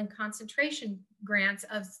supplemental and concentration grants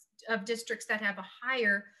of districts that have a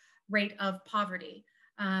higher rate of poverty.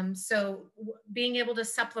 So being able to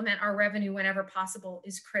supplement our revenue whenever possible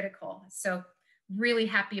is critical. So really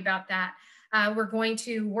happy about that. We're going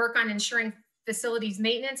to work on ensuring facilities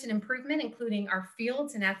maintenance and improvement, including our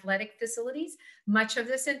fields and athletic facilities, much of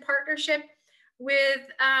this in partnership with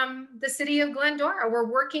the city of Glendora.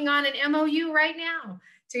 We're working on an MOU right now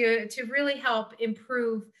to really help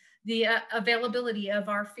improve the availability of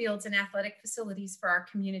our fields and athletic facilities for our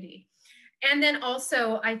community. And then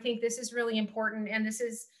also, I think this is really important, and this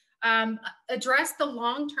is addressed the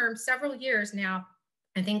long-term, several years now.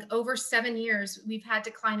 I think over 7 years, we've had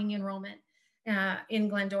declining enrollment in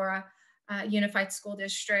Glendora Unified School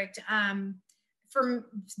District for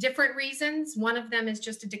different reasons. One of them is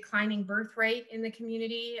just a declining birth rate in the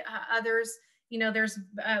community. Others You know, there's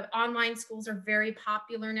online schools are very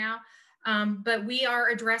popular now, but we are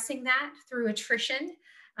addressing that through attrition,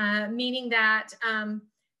 meaning that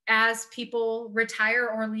as people retire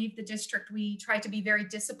or leave the district, we try to be very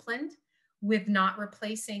disciplined with not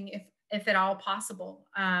replacing if at all possible,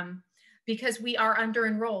 because we are under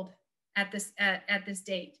enrolled at this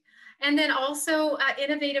date. And then also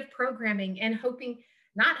innovative programming and hope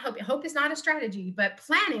is not a strategy, but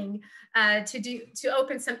planning to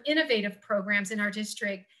open some innovative programs in our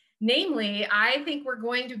district. Namely, I think we're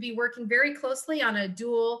going to be working very closely on a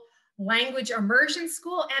dual language immersion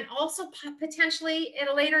school, and also potentially at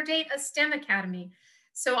a later date, a STEM academy.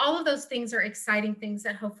 So all of those things are exciting things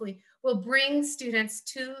that hopefully will bring students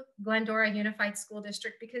to Glendora Unified School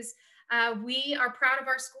District, because we are proud of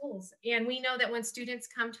our schools. And we know that when students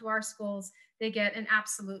come to our schools, they get an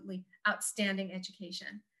absolutely outstanding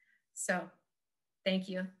education. So thank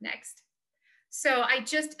you. Next. So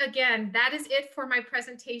again, that is it for my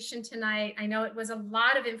presentation tonight. I know it was a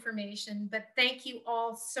lot of information, but thank you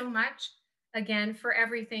all so much again for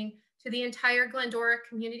everything, to the entire Glendora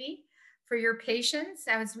community for your patience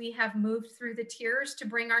as we have moved through the tiers to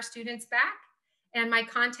bring our students back. And my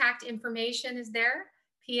contact information is there,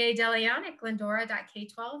 PA DeLeon at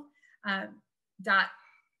glendora.k12,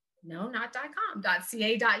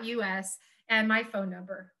 .ca.us, and my phone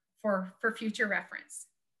number for future reference.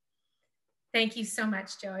 Thank you so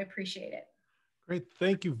much, Joe. I appreciate it. Great.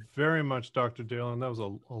 Thank you very much, Dr. DeLeon. That was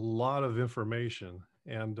a lot of information.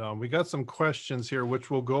 And we got some questions here,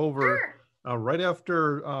 which we'll go over right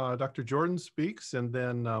after Dr. Jordan speaks. And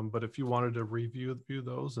then, but if you wanted to review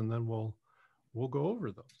those, and then we'll go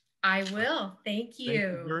over those. I will. Thank you.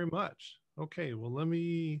 Thank you very much. Okay, well, let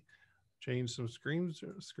me change some screens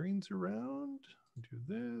around. Do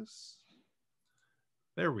this.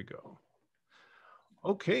 There we go.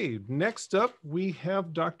 Okay, next up, we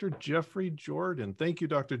have Dr. Jeffrey Jordan. Thank you,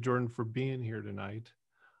 Dr. Jordan, for being here tonight.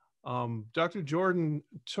 Dr. Jordan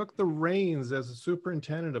took the reins as a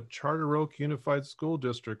superintendent of Charter Oak Unified School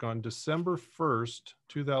District on December 1st,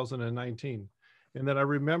 2019. And then I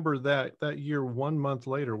remember that year, 1 month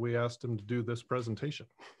later, we asked him to do this presentation.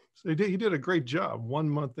 So he did a great job 1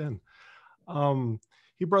 month in.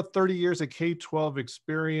 He brought 30 years of K-12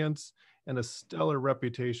 experience and a stellar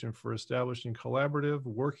reputation for establishing collaborative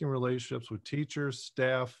working relationships with teachers,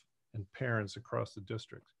 staff, and parents across the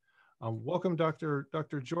district. Welcome, Dr.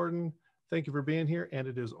 Jordan. Thank you for being here, and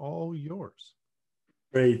it is all yours.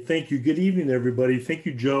 Great, thank you. Good evening, everybody. Thank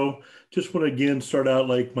you, Joe. Just want to again start out,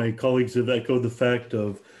 like my colleagues have echoed, the fact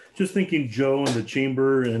of just thanking Joe and the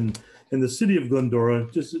chamber and the city of Glendora.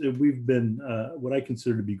 Just we've been what I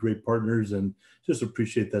consider to be great partners, and just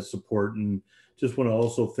appreciate that support. And just want to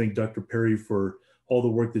also thank Dr. Perry for all the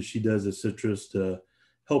work that she does at Citrus to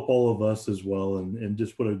help all of us as well, and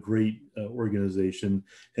just what a great organization.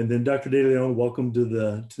 And then Dr. DeLeon, welcome to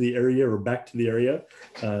the area, or back to the area.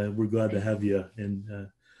 We're glad to have you. And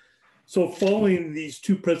so following these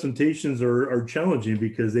two presentations are challenging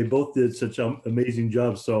because they both did such amazing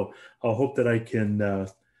jobs. So I hope that I can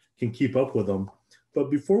keep up with them. But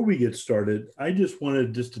before we get started, I just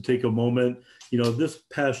wanted to take a moment. You know, this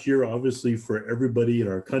past year, obviously for everybody in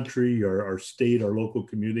our country, our state, our local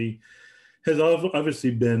community, has obviously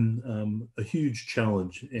been a huge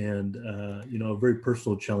challenge, and you know, a very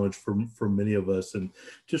personal challenge for many of us. And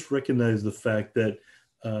just recognize the fact that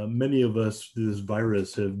many of us through this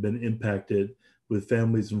virus have been impacted with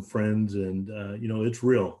families and friends, and you know, it's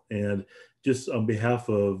real. And just on behalf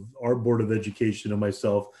of our Board of Education and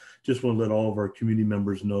myself, just want to let all of our community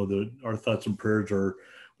members know that our thoughts and prayers are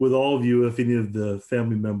with all of you if any of the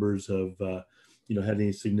family members have you know, had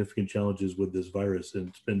any significant challenges with this virus. And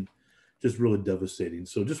it's been just really devastating.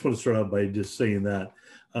 So just want to start out by just saying that.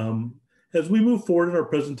 As we move forward in our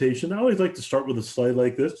presentation, I always like to start with a slide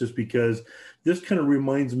like this, just because this kind of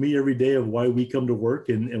reminds me every day of why we come to work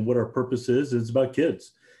and what our purpose is. It's about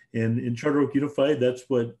kids. And in Charter Oak Unified, that's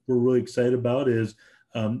what we're really excited about, is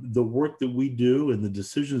the work that we do and the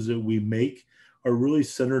decisions that we make are really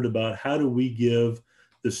centered about how do we give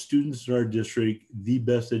the students in our district the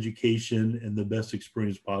best education and the best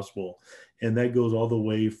experience possible. And that goes all the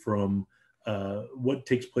way from what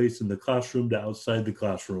takes place in the classroom to outside the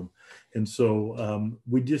classroom. And so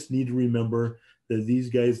we just need to remember that these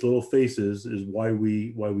guys' little faces is why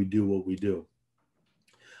we do what we do.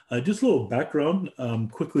 Just a little background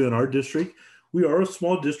quickly on our district. We are a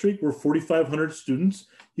small district. We're 4,500 students.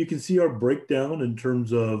 You can see our breakdown in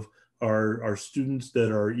terms of our students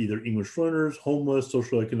that are either English learners, homeless,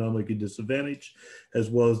 socioeconomically disadvantaged, as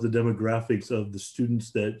well as the demographics of the students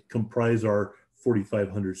that comprise our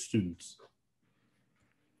 4,500 students.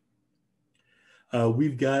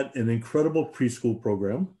 We've got an incredible preschool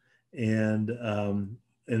program and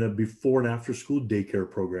a before and after school daycare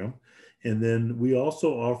program. And then we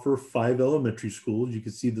also offer 5 elementary schools. You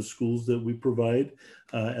can see the schools that we provide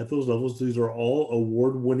at those levels. These are all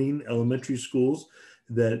award-winning elementary schools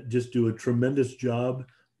that just do a tremendous job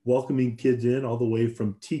welcoming kids in all the way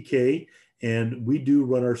from TK. And we do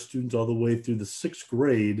run our students all the way through the 6th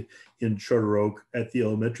grade in Charter Oak at the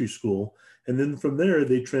elementary school. And then from there,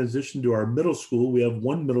 they transition to our middle school. We have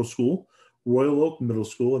one middle school, Royal Oak Middle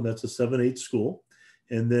School, and that's a 7-8 school.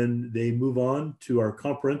 And then they move on to our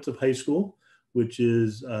comprehensive high school, which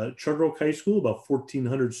is Charter Oak High School, about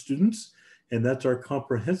 1,400 students. And that's our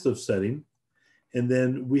comprehensive setting. And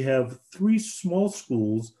then we have 3 small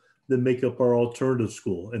schools that make up our alternative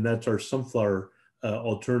school, and that's our Sunflower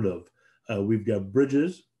alternative. We've got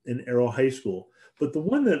Bridges and Arrow High School. But the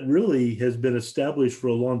one that really has been established for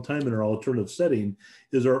a long time in our alternative setting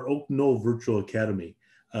is our Oak Knoll Virtual Academy.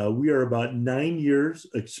 We are about 9 years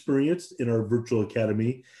experienced in our virtual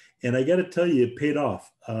academy. And I got to tell you, it paid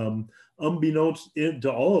off. Unbeknownst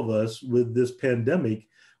to all of us with this pandemic,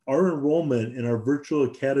 our enrollment in our virtual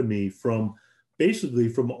academy basically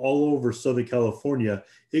from all over Southern California,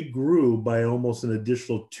 it grew by almost an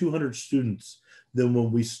additional 200 students than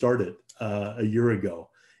when we started a year ago.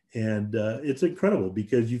 And it's incredible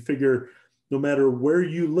because you figure no matter where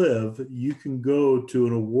you live, you can go to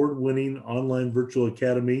an award-winning online virtual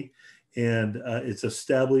academy, and it's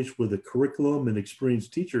established with a curriculum and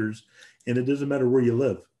experienced teachers, and it doesn't matter where you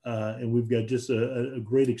live. And we've got just a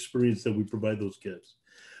great experience that we provide those kids.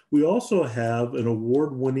 We also have an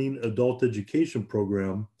award-winning adult education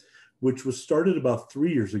program, which was started about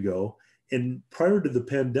 3 years ago. And prior to the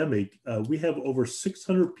pandemic, we have over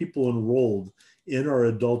 600 people enrolled in our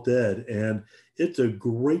adult ed. And it's a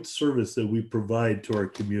great service that we provide to our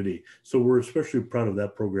community. So we're especially proud of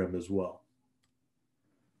that program as well.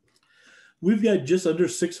 We've got just under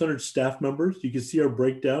 600 staff members. You can see our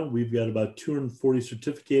breakdown. We've got about 240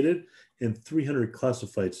 certificated and 300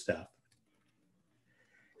 classified staff.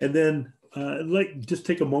 And then I'd like just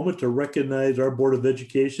take a moment to recognize our Board of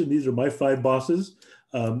Education. These are my 5 bosses.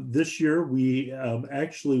 This year, we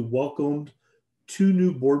actually welcomed 2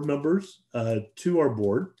 new board members to our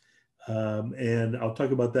board. And I'll talk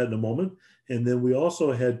about that in a moment. And then we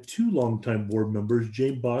also had 2 longtime board members,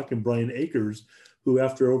 Jane Bach and Brian Akers, who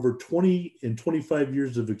after over 20 and 25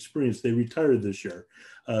 years of experience, they retired this year.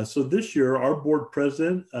 So this year, our board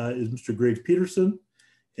president is Mr. Greg Peterson.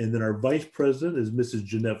 And then our vice president is Mrs.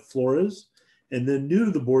 Jeanette Flores. And then new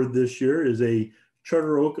to the board this year is a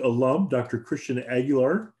Charter Oak alum, Dr. Christian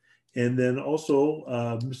Aguilar. And then also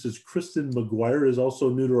Mrs. Kristen McGuire is also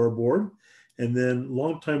new to our board. And then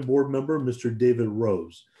longtime board member, Mr. David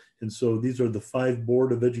Rose. And so these are the 5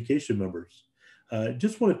 Board of Education members.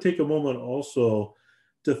 Just want to take a moment also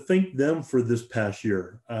to thank them for this past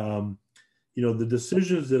year. You know, the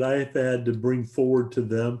decisions that I've had to bring forward to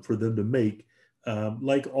them for them to make,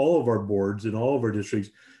 like all of our boards in all of our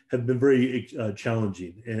districts, have been very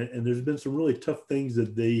challenging. And there's been some really tough things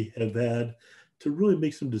that they have had to really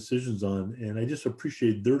make some decisions on. And I just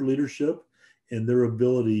appreciate their leadership and their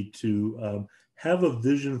ability to have a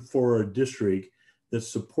vision for our district that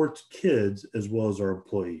supports kids as well as our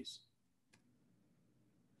employees.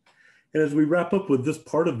 And as we wrap up with this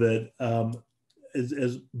part of it,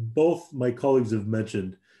 as both my colleagues have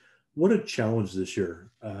mentioned, what a challenge this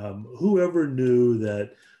year. Whoever knew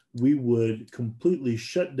that we would completely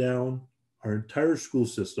shut down our entire school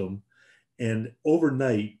system and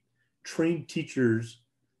overnight train teachers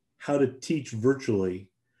how to teach virtually,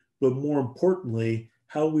 but more importantly,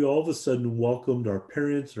 how we all of a sudden welcomed our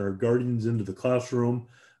parents and our guardians into the classroom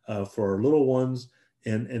for our little ones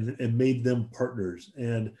and made them partners.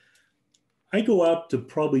 And I go out to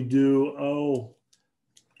probably do,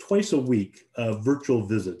 twice a week virtual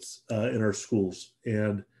visits in our schools.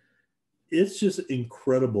 And it's just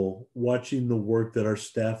incredible watching the work that our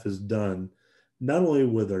staff has done, not only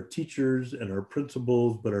with our teachers and our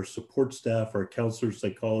principals, but our support staff, our counselors,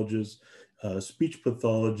 psychologists, speech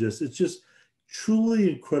pathologists. It's just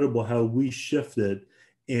truly incredible how we shifted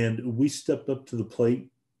and we stepped up to the plate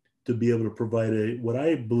to be able to provide what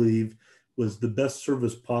I believe was the best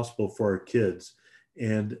service possible for our kids.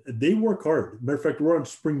 And they work hard. Matter of fact, we're on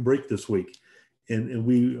spring break this week. And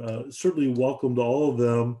we certainly welcomed all of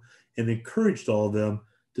them and encouraged all of them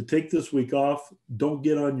to take this week off. Don't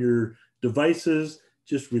get on your devices.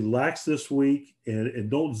 Just relax this week and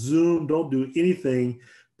don't Zoom, don't do anything,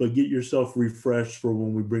 but get yourself refreshed for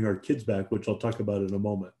when we bring our kids back, which I'll talk about in a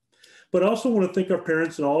moment. But I also want to thank our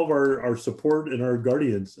parents and all of our support and our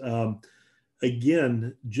guardians.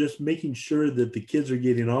 again, just making sure that the kids are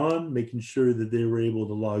getting on, making sure that they were able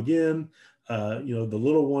to log in, the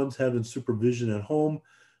little ones having supervision at home.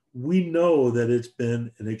 We know that it's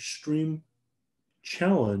been an extreme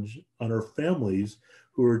challenge on our families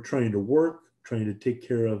who are trying to work, trying to take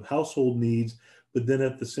care of household needs, but then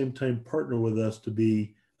at the same time partner with us to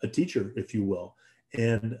be a teacher, if you will.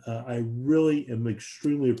 And I really am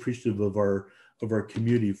extremely appreciative of our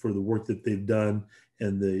community for the work that they've done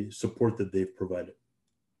and the support that they've provided.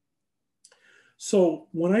 So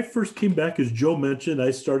when I first came back, as Joe mentioned,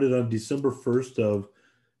 I started on December 1st of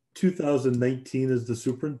 2019 as the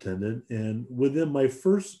superintendent. And within my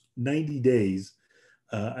first 90 days,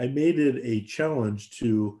 I made it a challenge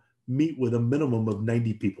to meet with a minimum of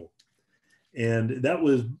 90 people. And that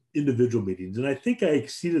was individual meetings. And I think I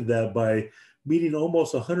exceeded that by meeting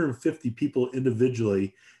almost 150 people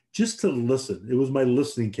individually just to listen. It was my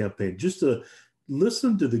listening campaign, just to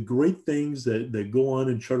listen to the great things that go on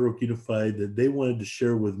in Charter Oak Unified that they wanted to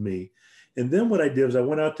share with me. And then what I did was I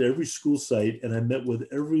went out to every school site and I met with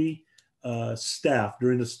every staff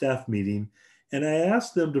during a staff meeting. And I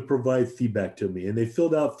asked them to provide feedback to me. And they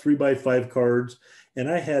filled out 3x5 cards. And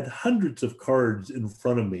I had hundreds of cards in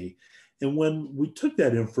front of me. And when we took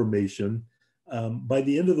that information, by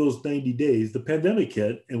the end of those 90 days, the pandemic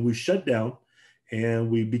hit and we shut down and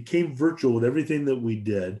we became virtual with everything that we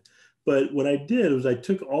did. But what I did was I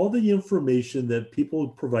took all the information that people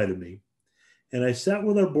provided me and I sat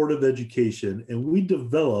with our Board of Education and we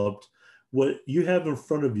developed what you have in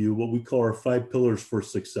front of you, what we call our 5 pillars for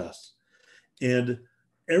success. And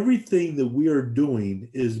everything that we are doing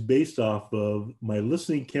is based off of my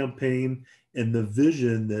listening campaign and the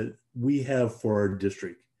vision that we have for our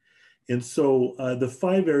district. And so the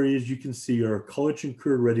 5 areas you can see are college and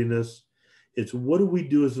career readiness. It's what do we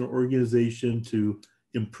do as an organization to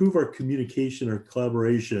improve our communication or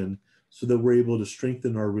collaboration so that we're able to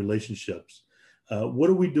strengthen our relationships. What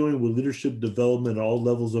are we doing with leadership development at all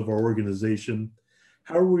levels of our organization?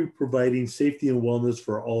 How are we providing safety and wellness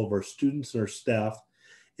for all of our students and our staff?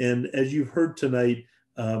 And as you've heard tonight,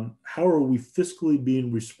 how are we fiscally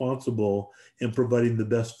being responsible and providing the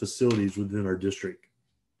best facilities within our district?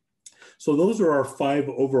 So those are our 5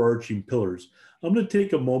 overarching pillars. I'm going to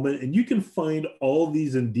take a moment and you can find all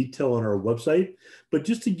these in detail on our website, but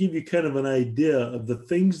just to give you kind of an idea of the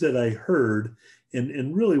things that I heard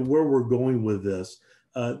and really where we're going with this.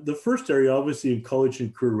 The first area, obviously in college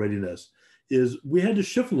and career readiness, is we had to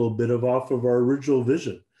shift a little bit off of our original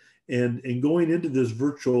vision. And going into this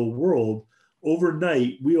virtual world,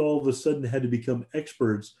 overnight, we all of a sudden had to become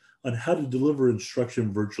experts on how to deliver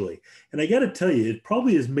instruction virtually. And I got to tell you, it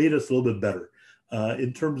probably has made us a little bit better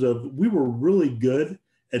in terms of we were really good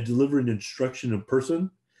at delivering instruction in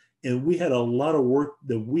person. And we had a lot of work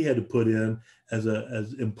that we had to put in as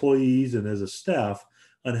employees and as a staff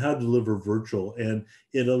on how to deliver virtual. And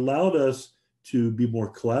it allowed us to be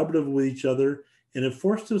more collaborative with each other. And it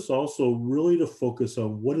forced us also really to focus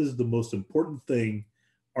on what is the most important thing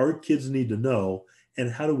our kids need to know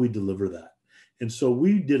and how do we deliver that. And so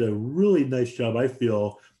we did a really nice job, I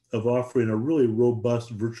feel, of offering a really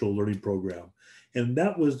robust virtual learning program. And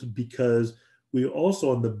that was because we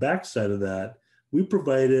also, on the backside of that, we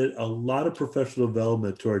provided a lot of professional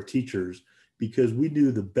development to our teachers because we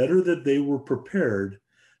knew the better that they were prepared,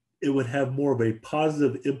 it would have more of a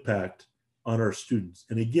positive impact on our students.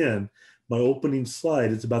 And again, my opening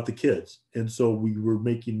slide is about the kids. And so we were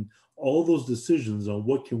making all those decisions on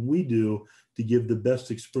what can we do to give the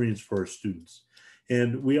best experience for our students.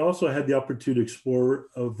 And we also had the opportunity to explore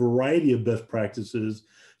a variety of best practices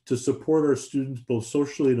to support our students both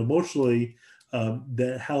socially and emotionally,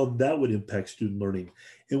 how that would impact student learning.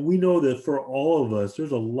 And we know that for all of us,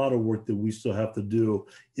 there's a lot of work that we still have to do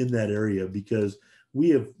in that area because we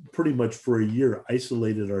have pretty much for a year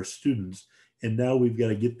isolated our students. And now we've got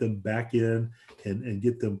to get them back in and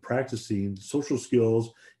get them practicing social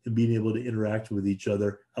skills and being able to interact with each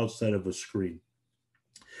other outside of a screen.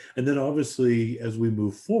 And then obviously, as we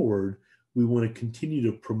move forward, we want to continue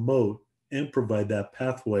to promote and provide that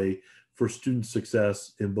pathway for student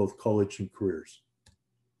success in both college and careers.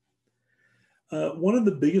 One of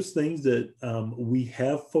the biggest things that we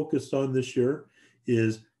have focused on this year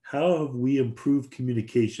is how have we improved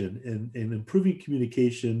communication? And improving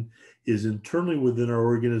communication is internally within our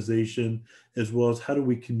organization, as well as how do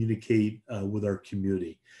we communicate with our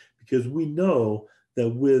community? Because we know that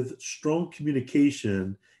with strong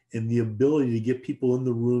communication and the ability to get people in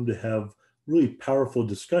the room to have really powerful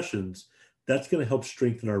discussions, that's going to help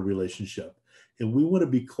strengthen our relationship. And we want to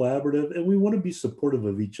be collaborative and we want to be supportive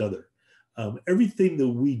of each other. Everything that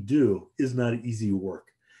we do is not easy work.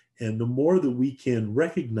 And the more that we can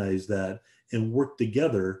recognize that and work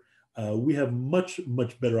together, we have much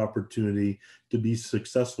better opportunity to be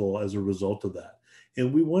successful as a result of that.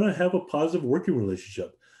 And we want to have a positive working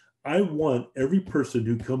relationship. I want every person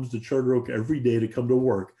who comes to Charter Oak every day to come to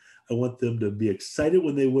work. I want them to be excited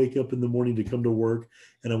when they wake up in the morning to come to work,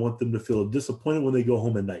 and I want them to feel disappointed when they go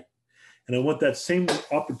home at night. And I want that same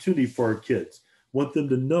opportunity for our kids. I want them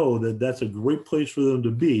to know that that's a great place for them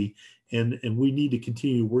to be, and we need to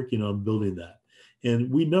continue working on building that.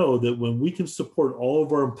 And we know that when we can support all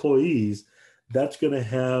of our employees, that's going to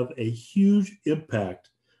have a huge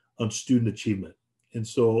impact on student achievement. And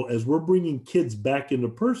so as we're bringing kids back into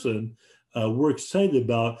person, we're excited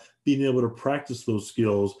about being able to practice those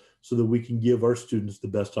skills so that we can give our students the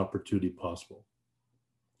best opportunity possible.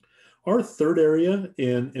 Our third area,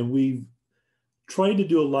 and we've tried to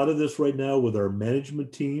do a lot of this right now with our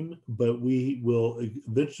management team, but we will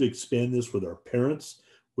eventually expand this with our parents,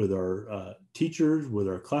 with our teachers, with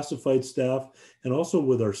our classified staff, and also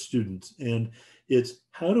with our students. And it's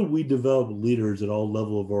how do we develop leaders at all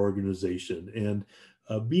levels of our organization,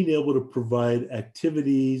 and being able to provide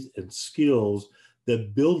activities and skills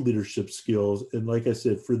that build leadership skills. And like I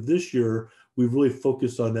said, for this year, we've really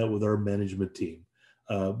focused on that with our management team.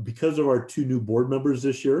 Because of our 2 new board members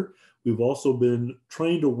this year, we've also been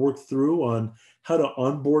trying to work through on how to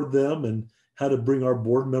onboard them and how to bring our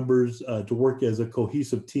board members to work as a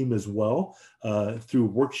cohesive team as well through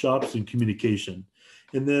workshops and communication.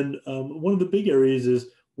 And then one of the big areas is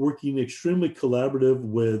working extremely collaborative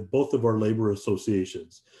with both of our labor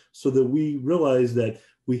associations, so that we realize that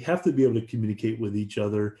we have to be able to communicate with each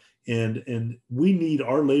other, and we need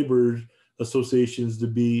our labor associations to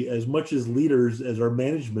be as much as leaders as our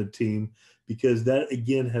management team, because that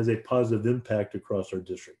again has a positive impact across our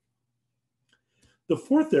district. The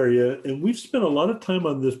fourth area, and we've spent a lot of time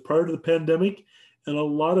on this prior to the pandemic and a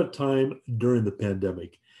lot of time during the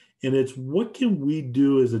pandemic, and it's what can we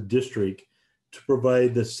do as a district to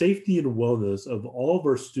provide the safety and wellness of all of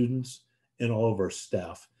our students and all of our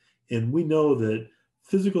staff. And we know that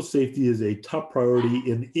physical safety is a top priority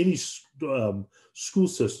in any school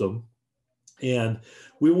system. And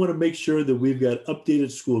we want to make sure that we've got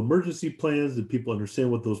updated school emergency plans, that people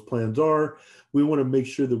understand what those plans are. We want to make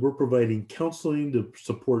sure that we're providing counseling to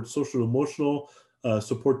support social and emotional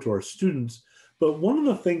support to our students. But one of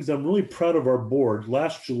the things I'm really proud of our board,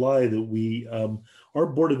 last July that we, our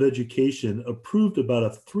Board of Education approved about a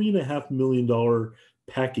 $3.5 million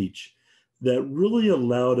package that really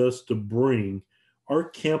allowed us to bring our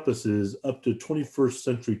campuses up to 21st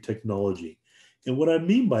century technology. And what I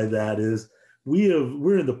mean by that is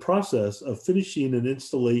we're in the process of finishing an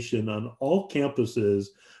installation on all campuses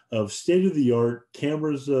of state-of-the-art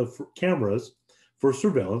cameras for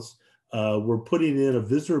surveillance. We're putting in a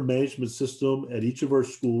visitor management system at each of our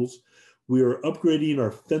schools. We are upgrading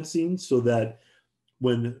our fencing so that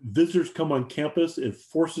when visitors come on campus, it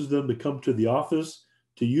forces them to come to the office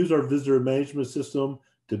to use our visitor management system,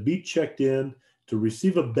 to be checked in, to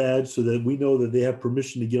receive a badge so that we know that they have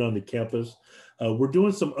permission to get onto campus. We're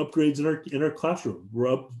doing some upgrades in our classroom.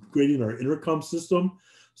 We're upgrading our intercom system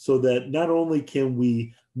so that not only can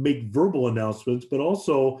we make verbal announcements, but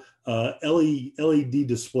also LED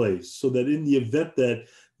displays, so that in the event that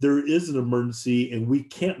there is an emergency and we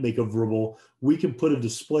can't make a verbal, we can put a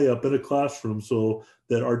display up in a classroom so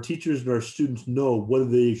that our teachers and our students know what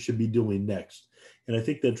they should be doing next. And I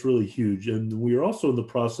think that's really huge. And we are also in the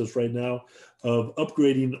process right now of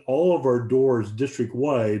upgrading all of our doors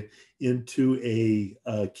district-wide into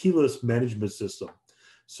a keyless management system,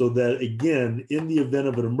 so that, again, in the event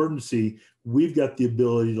of an emergency, we've got the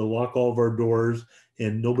ability to lock all of our doors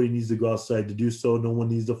and nobody needs to go outside to do so. No one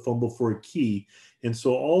needs to fumble for a key. And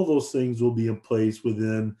so all those things will be in place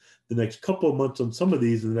within the next couple of months on some of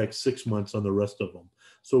these and the next 6 months on the rest of them.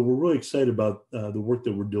 So we're really excited about the work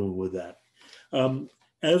that we're doing with that.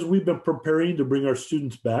 As we've been preparing to bring our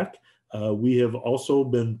students back, we have also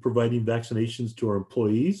been providing vaccinations to our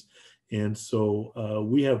employees. And so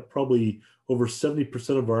we have probably over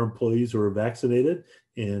 70% of our employees who are vaccinated,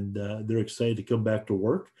 and they're excited to come back to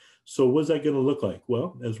work. So what's that going to look like?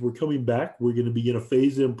 Well, as we're coming back, we're going to begin a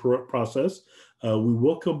phase-in process. We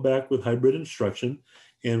will come back with hybrid instruction,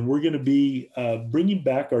 and we're going to be bringing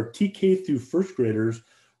back our TK through first graders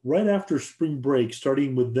right after spring break,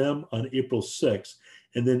 starting with them on April 6th.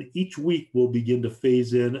 And then each week we'll begin to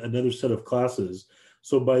phase in another set of classes.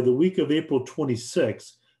 So by the week of April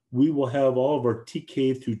 26th, we will have all of our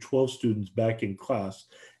TK through 12 students back in class,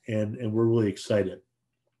 and we're really excited.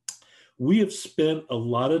 We have spent a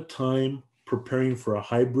lot of time preparing for a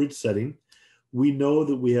hybrid setting. We know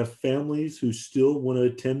that we have families who still want to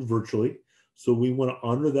attend virtually, so we want to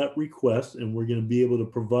honor that request, and we're going to be able to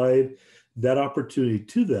provide that opportunity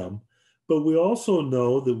to them. But we also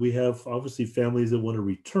know that we have obviously families that want to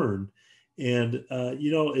return. And,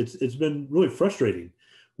 it's been really frustrating.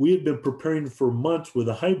 We had been preparing for months with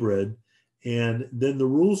a hybrid, and then the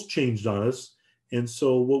rules changed on us. And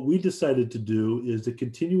so what we decided to do is to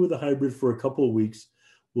continue with the hybrid for a couple of weeks.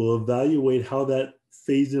 We'll evaluate how that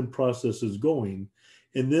phase-in process is going.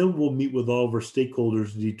 And then we'll meet with all of our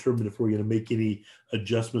stakeholders to determine if we're going to make any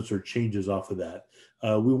adjustments or changes off of that.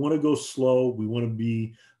 We want to go slow. We want to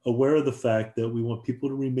be aware of the fact that we want people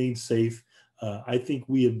to remain safe. I think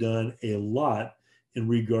we have done a lot in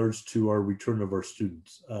regards to our return of our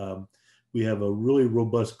students. We have a really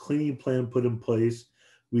robust cleaning plan put in place.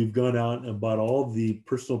 We've gone out and bought all the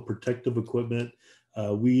personal protective equipment.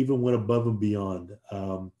 We even went above and beyond.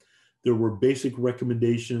 There were basic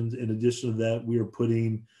recommendations. In addition to that, we are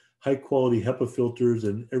putting high quality HEPA filters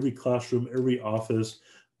in every classroom, every office.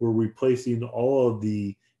 We're replacing all of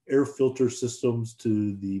the air filter systems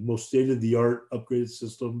to the most state-of-the-art upgraded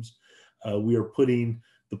systems. We are putting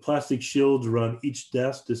the plastic shields around each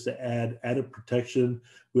desk just to add added protection.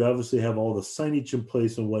 We obviously have all the signage in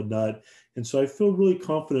place and whatnot. And so I feel really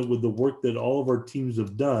confident with the work that all of our teams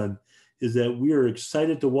have done, is that we are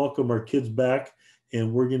excited to welcome our kids back,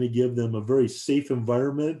 and we're going to give them a very safe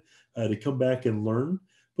environment to come back and learn.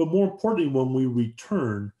 But more importantly, when we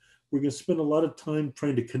return, we're going to spend a lot of time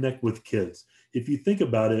trying to connect with kids. If you think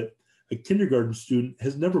about it, a kindergarten student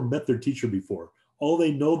has never met their teacher before. All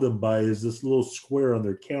they know them by is this little square on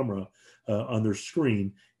their camera, on their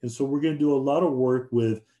screen. And so we're going to do a lot of work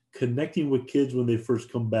with connecting with kids when they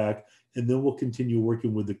first come back, and then we'll continue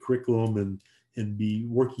working with the curriculum and be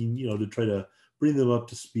working, to try to bring them up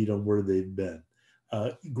to speed on where they've been.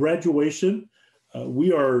 Graduation,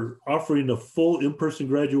 we are offering a full in-person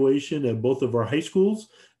graduation at both of our high schools,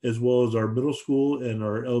 as well as our middle school and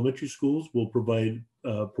our elementary schools. We'll provide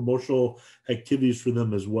promotional activities for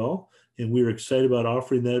them as well. And we're excited about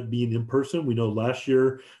offering that being in person. We know last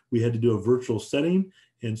year we had to do a virtual setting.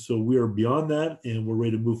 And so we are beyond that, and we're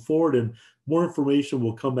ready to move forward. And more information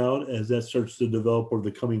will come out as that starts to develop over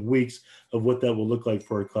the coming weeks of what that will look like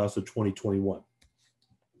for our class of 2021.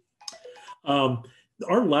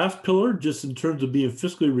 Our last pillar, just in terms of being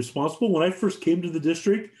fiscally responsible, when I first came to the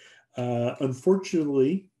district,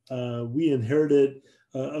 unfortunately, we inherited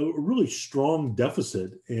a really strong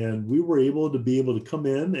deficit, and we were able to come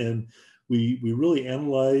in, and we really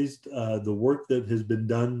analyzed the work that has been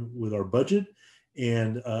done with our budget.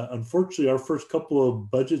 And unfortunately, our first couple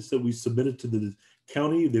of budgets that we submitted to the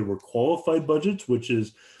county, they were qualified budgets, which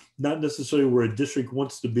is not necessarily where a district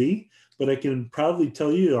wants to be. But I can proudly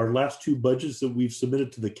tell you our last two budgets that we've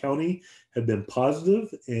submitted to the county have been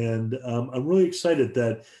positive. And I'm really excited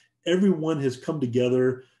that everyone has come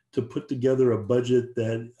together to put together a budget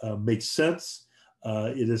that makes sense.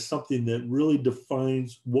 It is something that really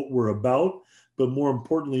defines what we're about. But more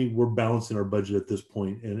importantly, we're balancing our budget at this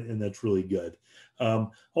point, and that's really good.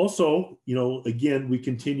 Also, again, we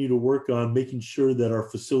continue to work on making sure that our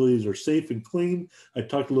facilities are safe and clean. I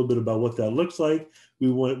talked a little bit about what that looks like.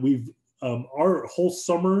 Our whole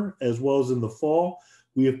summer, as well as in the fall,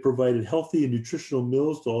 we have provided healthy and nutritional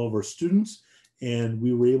meals to all of our students, and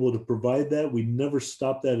we were able to provide that. We never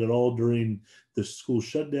stopped that at all during the school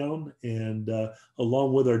shutdown. And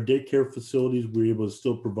along with our daycare facilities, we were able to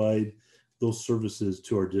still provide those services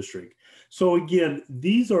to our district. So again,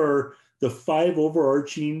 these are the 5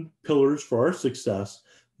 overarching pillars for our success.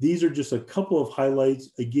 These are just a couple of highlights.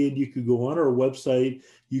 Again, you could go on our website,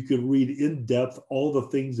 you could read in depth all the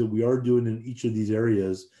things that we are doing in each of these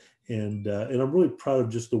areas. And I'm really proud of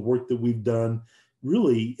just the work that we've done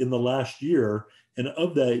really in the last year. And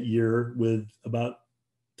of that year, with about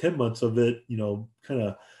 10 months of it, kind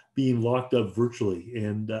of being locked up virtually.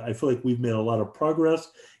 And I feel like we've made a lot of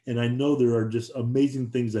progress, and I know there are just amazing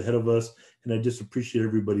things ahead of us. And I just appreciate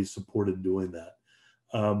everybody's support in doing that.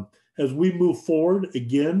 As we move forward,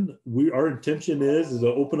 again, our intention is to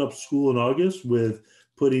open up school in August with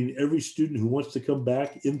putting every student who wants to come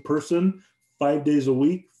back in person 5 days a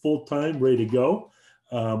week, full time, ready to go.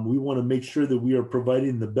 We want to make sure that we are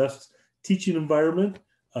providing the best teaching environment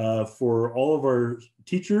for all of our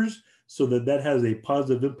teachers, so that has a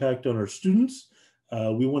positive impact on our students.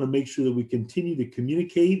 We want to make sure that we continue to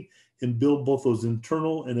communicate and build both those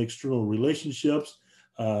internal and external relationships.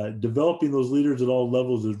 Developing those leaders at all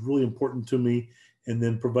levels is really important to me, and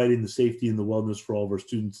then providing the safety and the wellness for all of our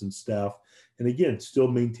students and staff. And again, still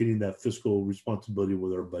maintaining that fiscal responsibility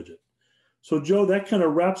with our budget. So Joe, that kind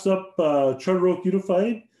of wraps up Charter Oak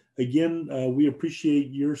Unified. Again, we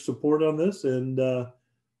appreciate your support on this, and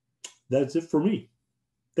that's it for me.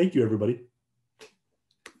 Thank you, everybody.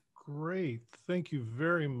 Great. Thank you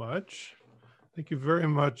very much. Thank you very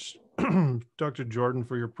much, Dr. Jordan,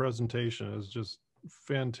 for your presentation. It was just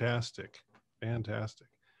fantastic, fantastic.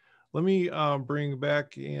 Let me bring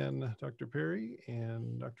back in Dr. Perry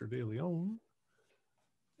and Dr. DeLeon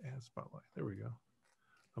and spotlight. There we go.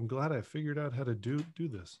 I'm glad I figured out how to do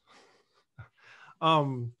this.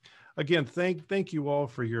 Again, thank you all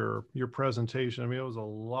for your presentation. I mean, it was a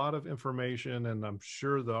lot of information, and I'm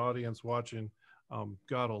sure the audience watching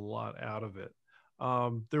got a lot out of it.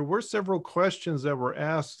 There were several questions that were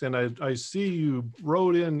asked, and I see you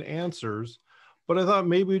wrote in answers, but I thought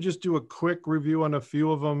maybe we just do a quick review on a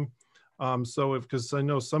few of them. Because I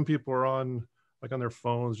know some people are on their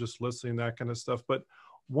phones, just listening, that kind of stuff. But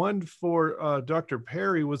one for Dr.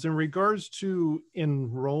 Perry was in regards to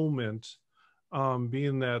enrollment,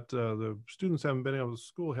 being that the students haven't been able to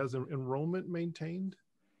school. Has enrollment maintained?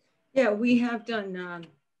 Yeah, we have done,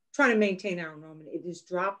 trying to maintain our enrollment. It has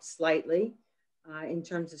dropped slightly in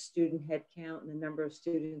terms of student head count and the number of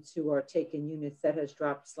students who are taking units. That has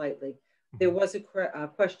dropped slightly. There was a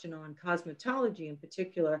question on cosmetology in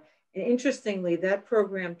particular. And interestingly, that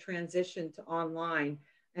program transitioned to online,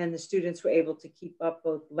 and the students were able to keep up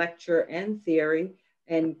both lecture and theory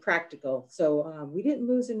and practical. So we didn't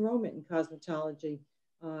lose enrollment in cosmetology.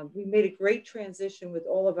 We made a great transition with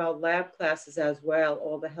all of our lab classes as well.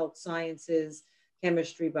 All the health sciences,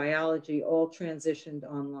 chemistry, biology, all transitioned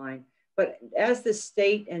online. But as the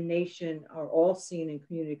state and nation are all seen in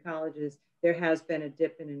community colleges, there has been a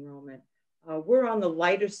dip in enrollment. We're on the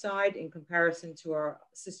lighter side in comparison to our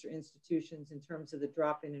sister institutions in terms of the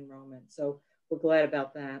drop in enrollment. So we're glad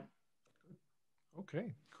about that.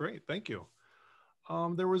 Okay, great, thank you.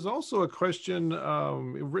 There was also a question,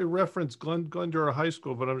 it referenced Glendora High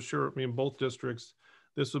School, but I'm sure, I mean, both districts,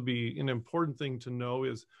 this would be an important thing to know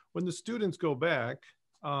is when the students go back,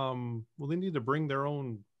 will they need to bring their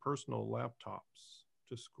own personal laptops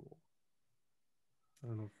to school? I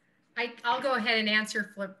don't know. I'll go ahead and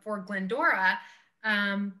answer for Glendora.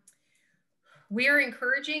 We are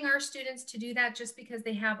encouraging our students to do that just because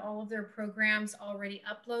they have all of their programs already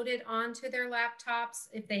uploaded onto their laptops.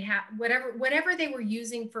 If they have whatever they were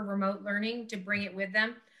using for remote learning, to bring it with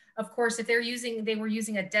them. Of course, if they were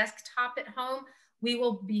using a desktop at home, we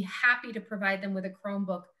will be happy to provide them with a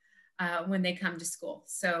Chromebook when they come to school.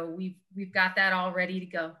 So we've got that all ready to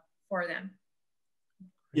go for them.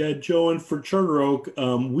 Yeah, Joe, and for Charter Oak,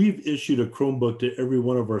 we've issued a Chromebook to every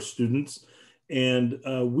one of our students, and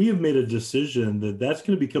we have made a decision that that's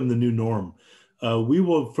going to become the new norm. We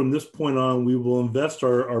will, from this point on, we will invest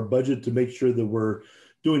our budget to make sure that we're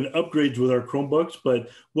doing upgrades with our Chromebooks. But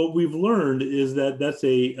what we've learned is that that's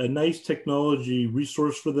a nice technology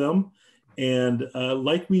resource for them. And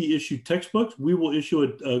like we issue textbooks, we will issue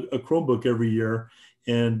a Chromebook every year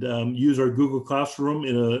and use our Google Classroom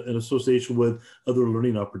in association with other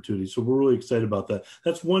learning opportunities. So we're really excited about that.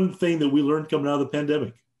 That's one thing that we learned coming out of the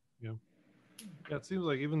pandemic. Yeah, it seems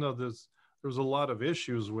like even though there's a lot of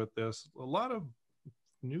issues with this, a lot of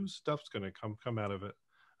new stuff's going to come out of it.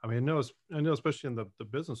 I mean, I know especially in the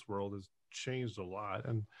business world has changed a lot,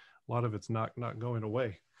 and a lot of it's not going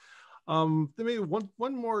away. Maybe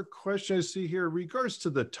one more question I see here in regards to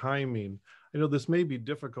the timing. I know this may be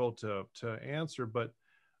difficult to answer, but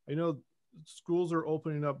I know schools are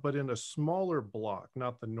opening up, but in a smaller block,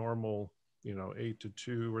 not the normal, 8 to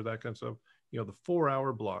 2 or that kind of stuff, the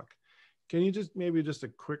 4-hour block. Can you just maybe just a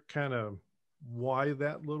quick kind of why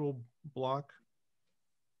that little block?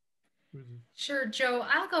 Sure, Joe,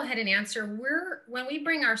 I'll go ahead and answer. When we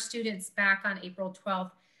bring our students back on April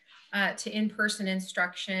 12th to in-person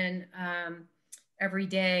instruction every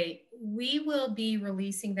day, we will be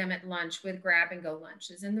releasing them at lunch with grab and go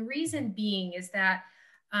lunches. And the reason being is that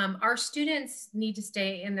our students need to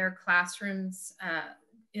stay in their classrooms,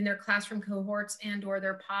 in their classroom cohorts and or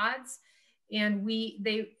their pods. And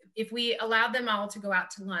if we allowed them all to go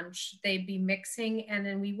out to lunch, they'd be mixing, and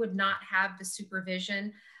then we would not have the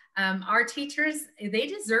supervision. Our teachers, they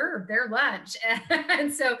deserve their lunch.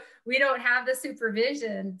 And so we don't have the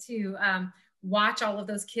supervision to watch all of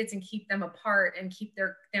those kids and keep them apart and keep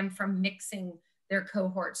them from mixing their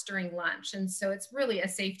cohorts during lunch. And so it's really a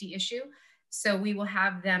safety issue. So we will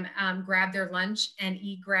have them grab their lunch and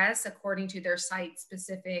egress according to their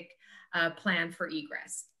site-specific plan for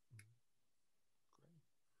egress.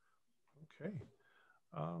 Okay.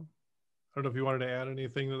 I don't know if you wanted to add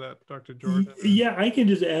anything to that, Dr. Jordan. Yeah, I can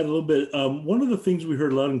just add a little bit. One of the things we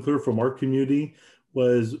heard loud and clear from our community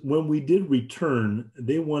was when we did return,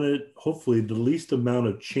 they wanted hopefully the least amount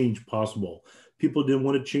of change possible. People didn't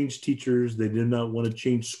want to change teachers. They did not want to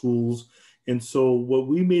change schools. And so what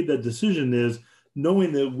we made that decision is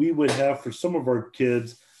knowing that we would have for some of our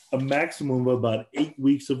kids a maximum of about 8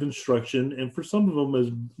 weeks of instruction, and for some of them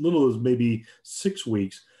as little as maybe 6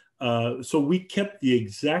 weeks. So we kept the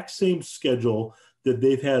exact same schedule that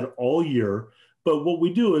they've had all year. But what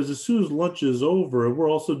we do is as soon as lunch is over, and we're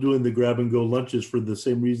also doing the grab and go lunches for the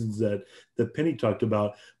same reasons that Penny talked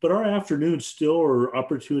about, but our afternoons still are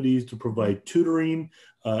opportunities to provide tutoring,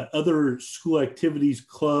 other school activities,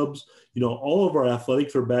 clubs. You know, all of our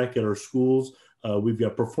athletics are back at our schools. We've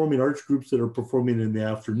got performing arts groups that are performing in the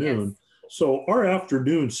afternoon. Yes. So our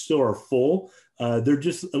afternoons still are full. They're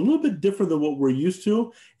just a little bit different than what we're used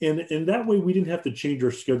to. And that way we didn't have to change our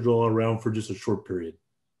schedule around for just a short period.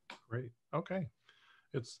 Great. Okay.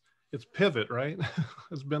 It's pivot, right?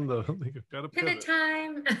 It's been got to pivot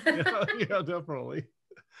time. yeah, definitely.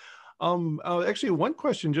 Actually, one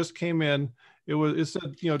question just came in. It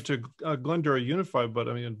said, you know, to Glendora Unified, but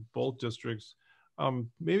I mean, in both districts.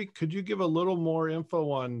 Maybe could you give a little more info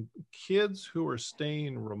on kids who are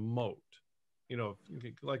staying remote? You know,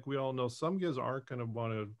 like we all know, some kids aren't going to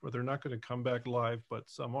want to, or they're not going to come back live, but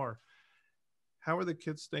some are. How are the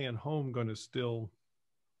kids staying home going to still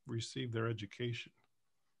receive their education?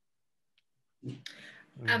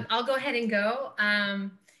 I'll go ahead and go.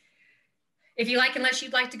 If you like, unless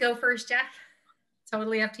you'd like to go first, Jeff,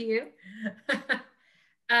 totally up to you.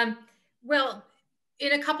 Well,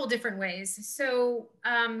 in a couple different ways. So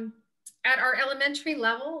at our elementary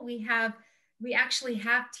level, we actually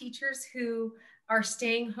have teachers who are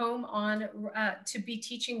staying home to be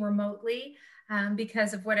teaching remotely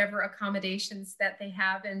because of whatever accommodations that they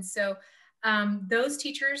have. And so those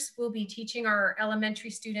teachers will be teaching our elementary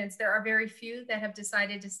students. There are very few that have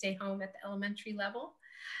decided to stay home at the elementary level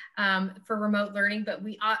for remote learning, but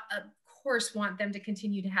we of course want them to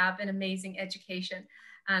continue to have an amazing education.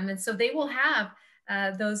 And so they will have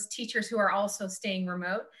those teachers who are also staying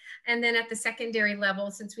remote. And then at the secondary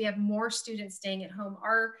level, since we have more students staying at home,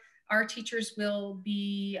 our teachers will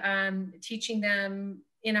be teaching them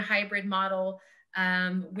in a hybrid model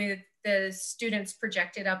with the students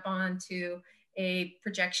projected up onto a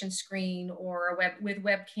projection screen or with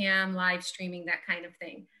webcam, live streaming, that kind of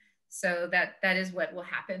thing. So that is what will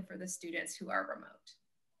happen for the students who are remote.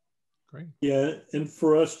 Great. Yeah, and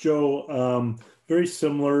for us, Joe, very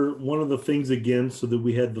similar. One of the things, again, so that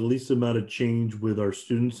we had the least amount of change with our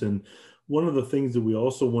students, and one of the things that we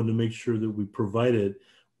also wanted to make sure that we provided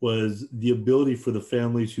was the ability for the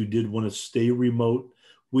families who did want to stay remote.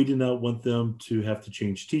 We did not want them to have to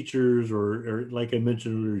change teachers or like I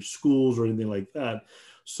mentioned, or schools or anything like that.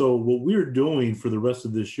 So what we're doing for the rest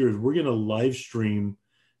of this year is we're going to live stream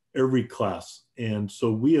every class. And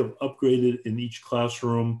so we have upgraded in each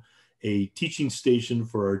classroom a teaching station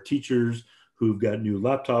for our teachers who've got new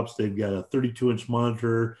laptops. They've got a 32-inch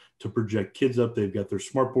monitor to project kids up. They've got their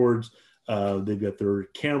smart boards. They've got their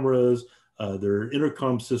cameras, their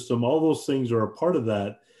intercom system. All those things are a part of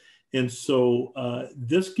that. And so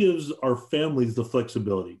this gives our families the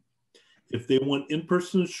flexibility. If they want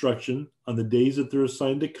in-person instruction on the days that they're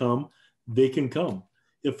assigned to come, they can come.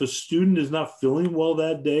 If a student is not feeling well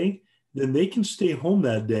that day, then they can stay home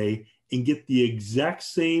that day and get the exact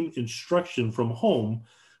same instruction from home,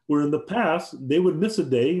 where in the past they would miss a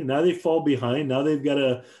day. Now they fall behind. Now they've got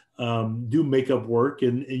to do makeup work.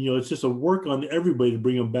 And, you know, it's just a work on everybody to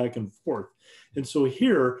bring them back and forth. And so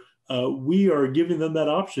here, we are giving them that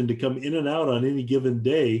option to come in and out on any given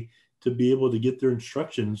day to be able to get their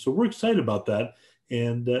instruction. So we're excited about that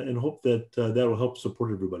and hope that that will help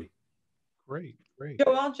support everybody. Great, great.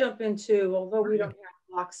 Joe, I'll jump in too. Although we don't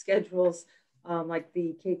have block schedules like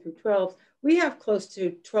the K through 12, we have close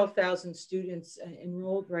to 12,000 students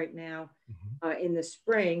enrolled right now in the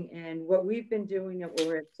spring. And what we've been doing that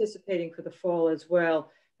we're anticipating for the fall as well,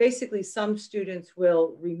 basically some students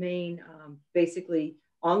will remain basically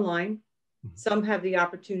online. Some have the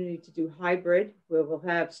opportunity to do hybrid, where we'll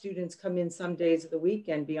have students come in some days of the week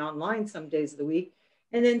and be online some days of the week.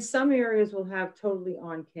 And then some areas will have totally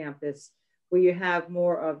on campus, where you have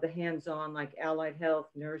more of the hands-on, like allied health,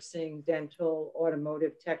 nursing, dental,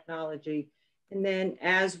 automotive technology. And then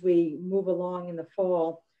as we move along in the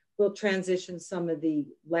fall, we'll transition some of the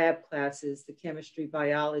lab classes, the chemistry,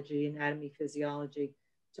 biology, anatomy, physiology,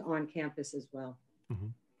 to on campus as well. Mm-hmm.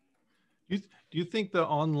 Do you think the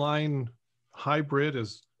online hybrid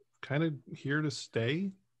is kind of here to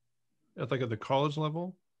stay at the college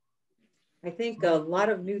level? I think a lot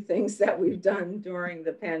of new things that we've done during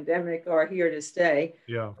the pandemic are here to stay.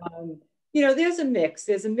 Yeah. You know, there's a mix.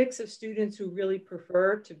 There's a mix of students who really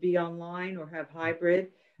prefer to be online or have hybrid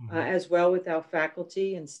as well with our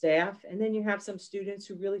faculty and staff. And then you have some students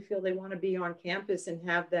who really feel they want to be on campus and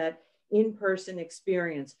have that in-person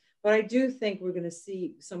experience. But I do think we're going to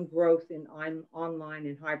see some growth in online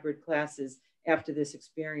and hybrid classes after this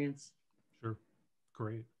experience. Sure.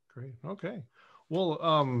 Great. Great. Okay.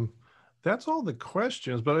 Well, that's all the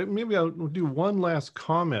questions, but maybe I'll do one last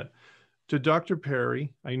comment to Dr.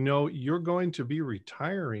 Perry. I know you're going to be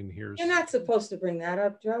retiring here. You're not supposed to bring that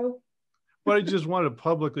up, Joe. But I just want to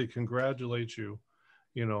publicly congratulate you,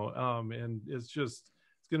 and it's going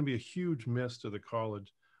to be a huge miss to the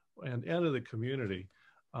college and to the community,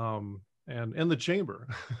 and the chamber.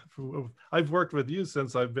 I've worked with you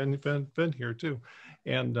since I've been here too,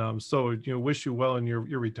 and so wish you well in your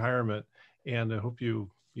retirement, and I hope you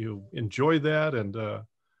enjoy that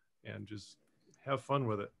and just have fun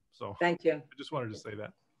with it. So thank you. I just wanted to say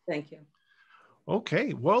that. Thank you.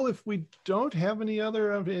 Okay, well, if we don't have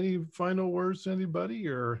any final words to anybody,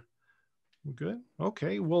 or good?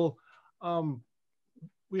 Okay, well,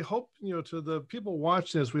 we hope, to the people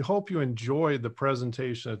watching this, we hope you enjoyed the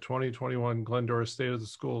presentation of 2021 Glendora State of the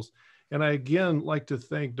Schools. And I again like to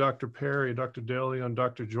thank Dr. Perry, Dr. DeLeon,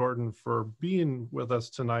 Dr. Jordan for being with us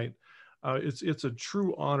tonight. It's a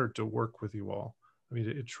true honor to work with you all. I mean,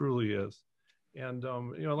 it truly is. And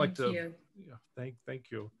I'd like to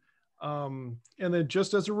thank you. And then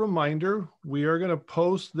just as a reminder, we are going to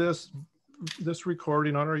post this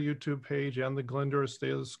recording on our YouTube page and the Glendora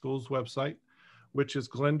State of the Schools website, which is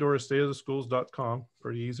glendorastateoftheschools.com.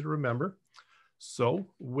 Pretty easy to remember. So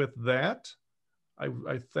with that,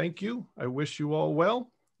 I thank you. I wish you all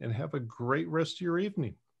well and have a great rest of your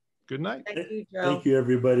evening. Good night. Thank you, Joe. Thank you,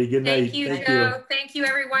 everybody. Good night. Thank you, Joe. Thank you,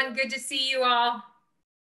 everyone. Good to see you all.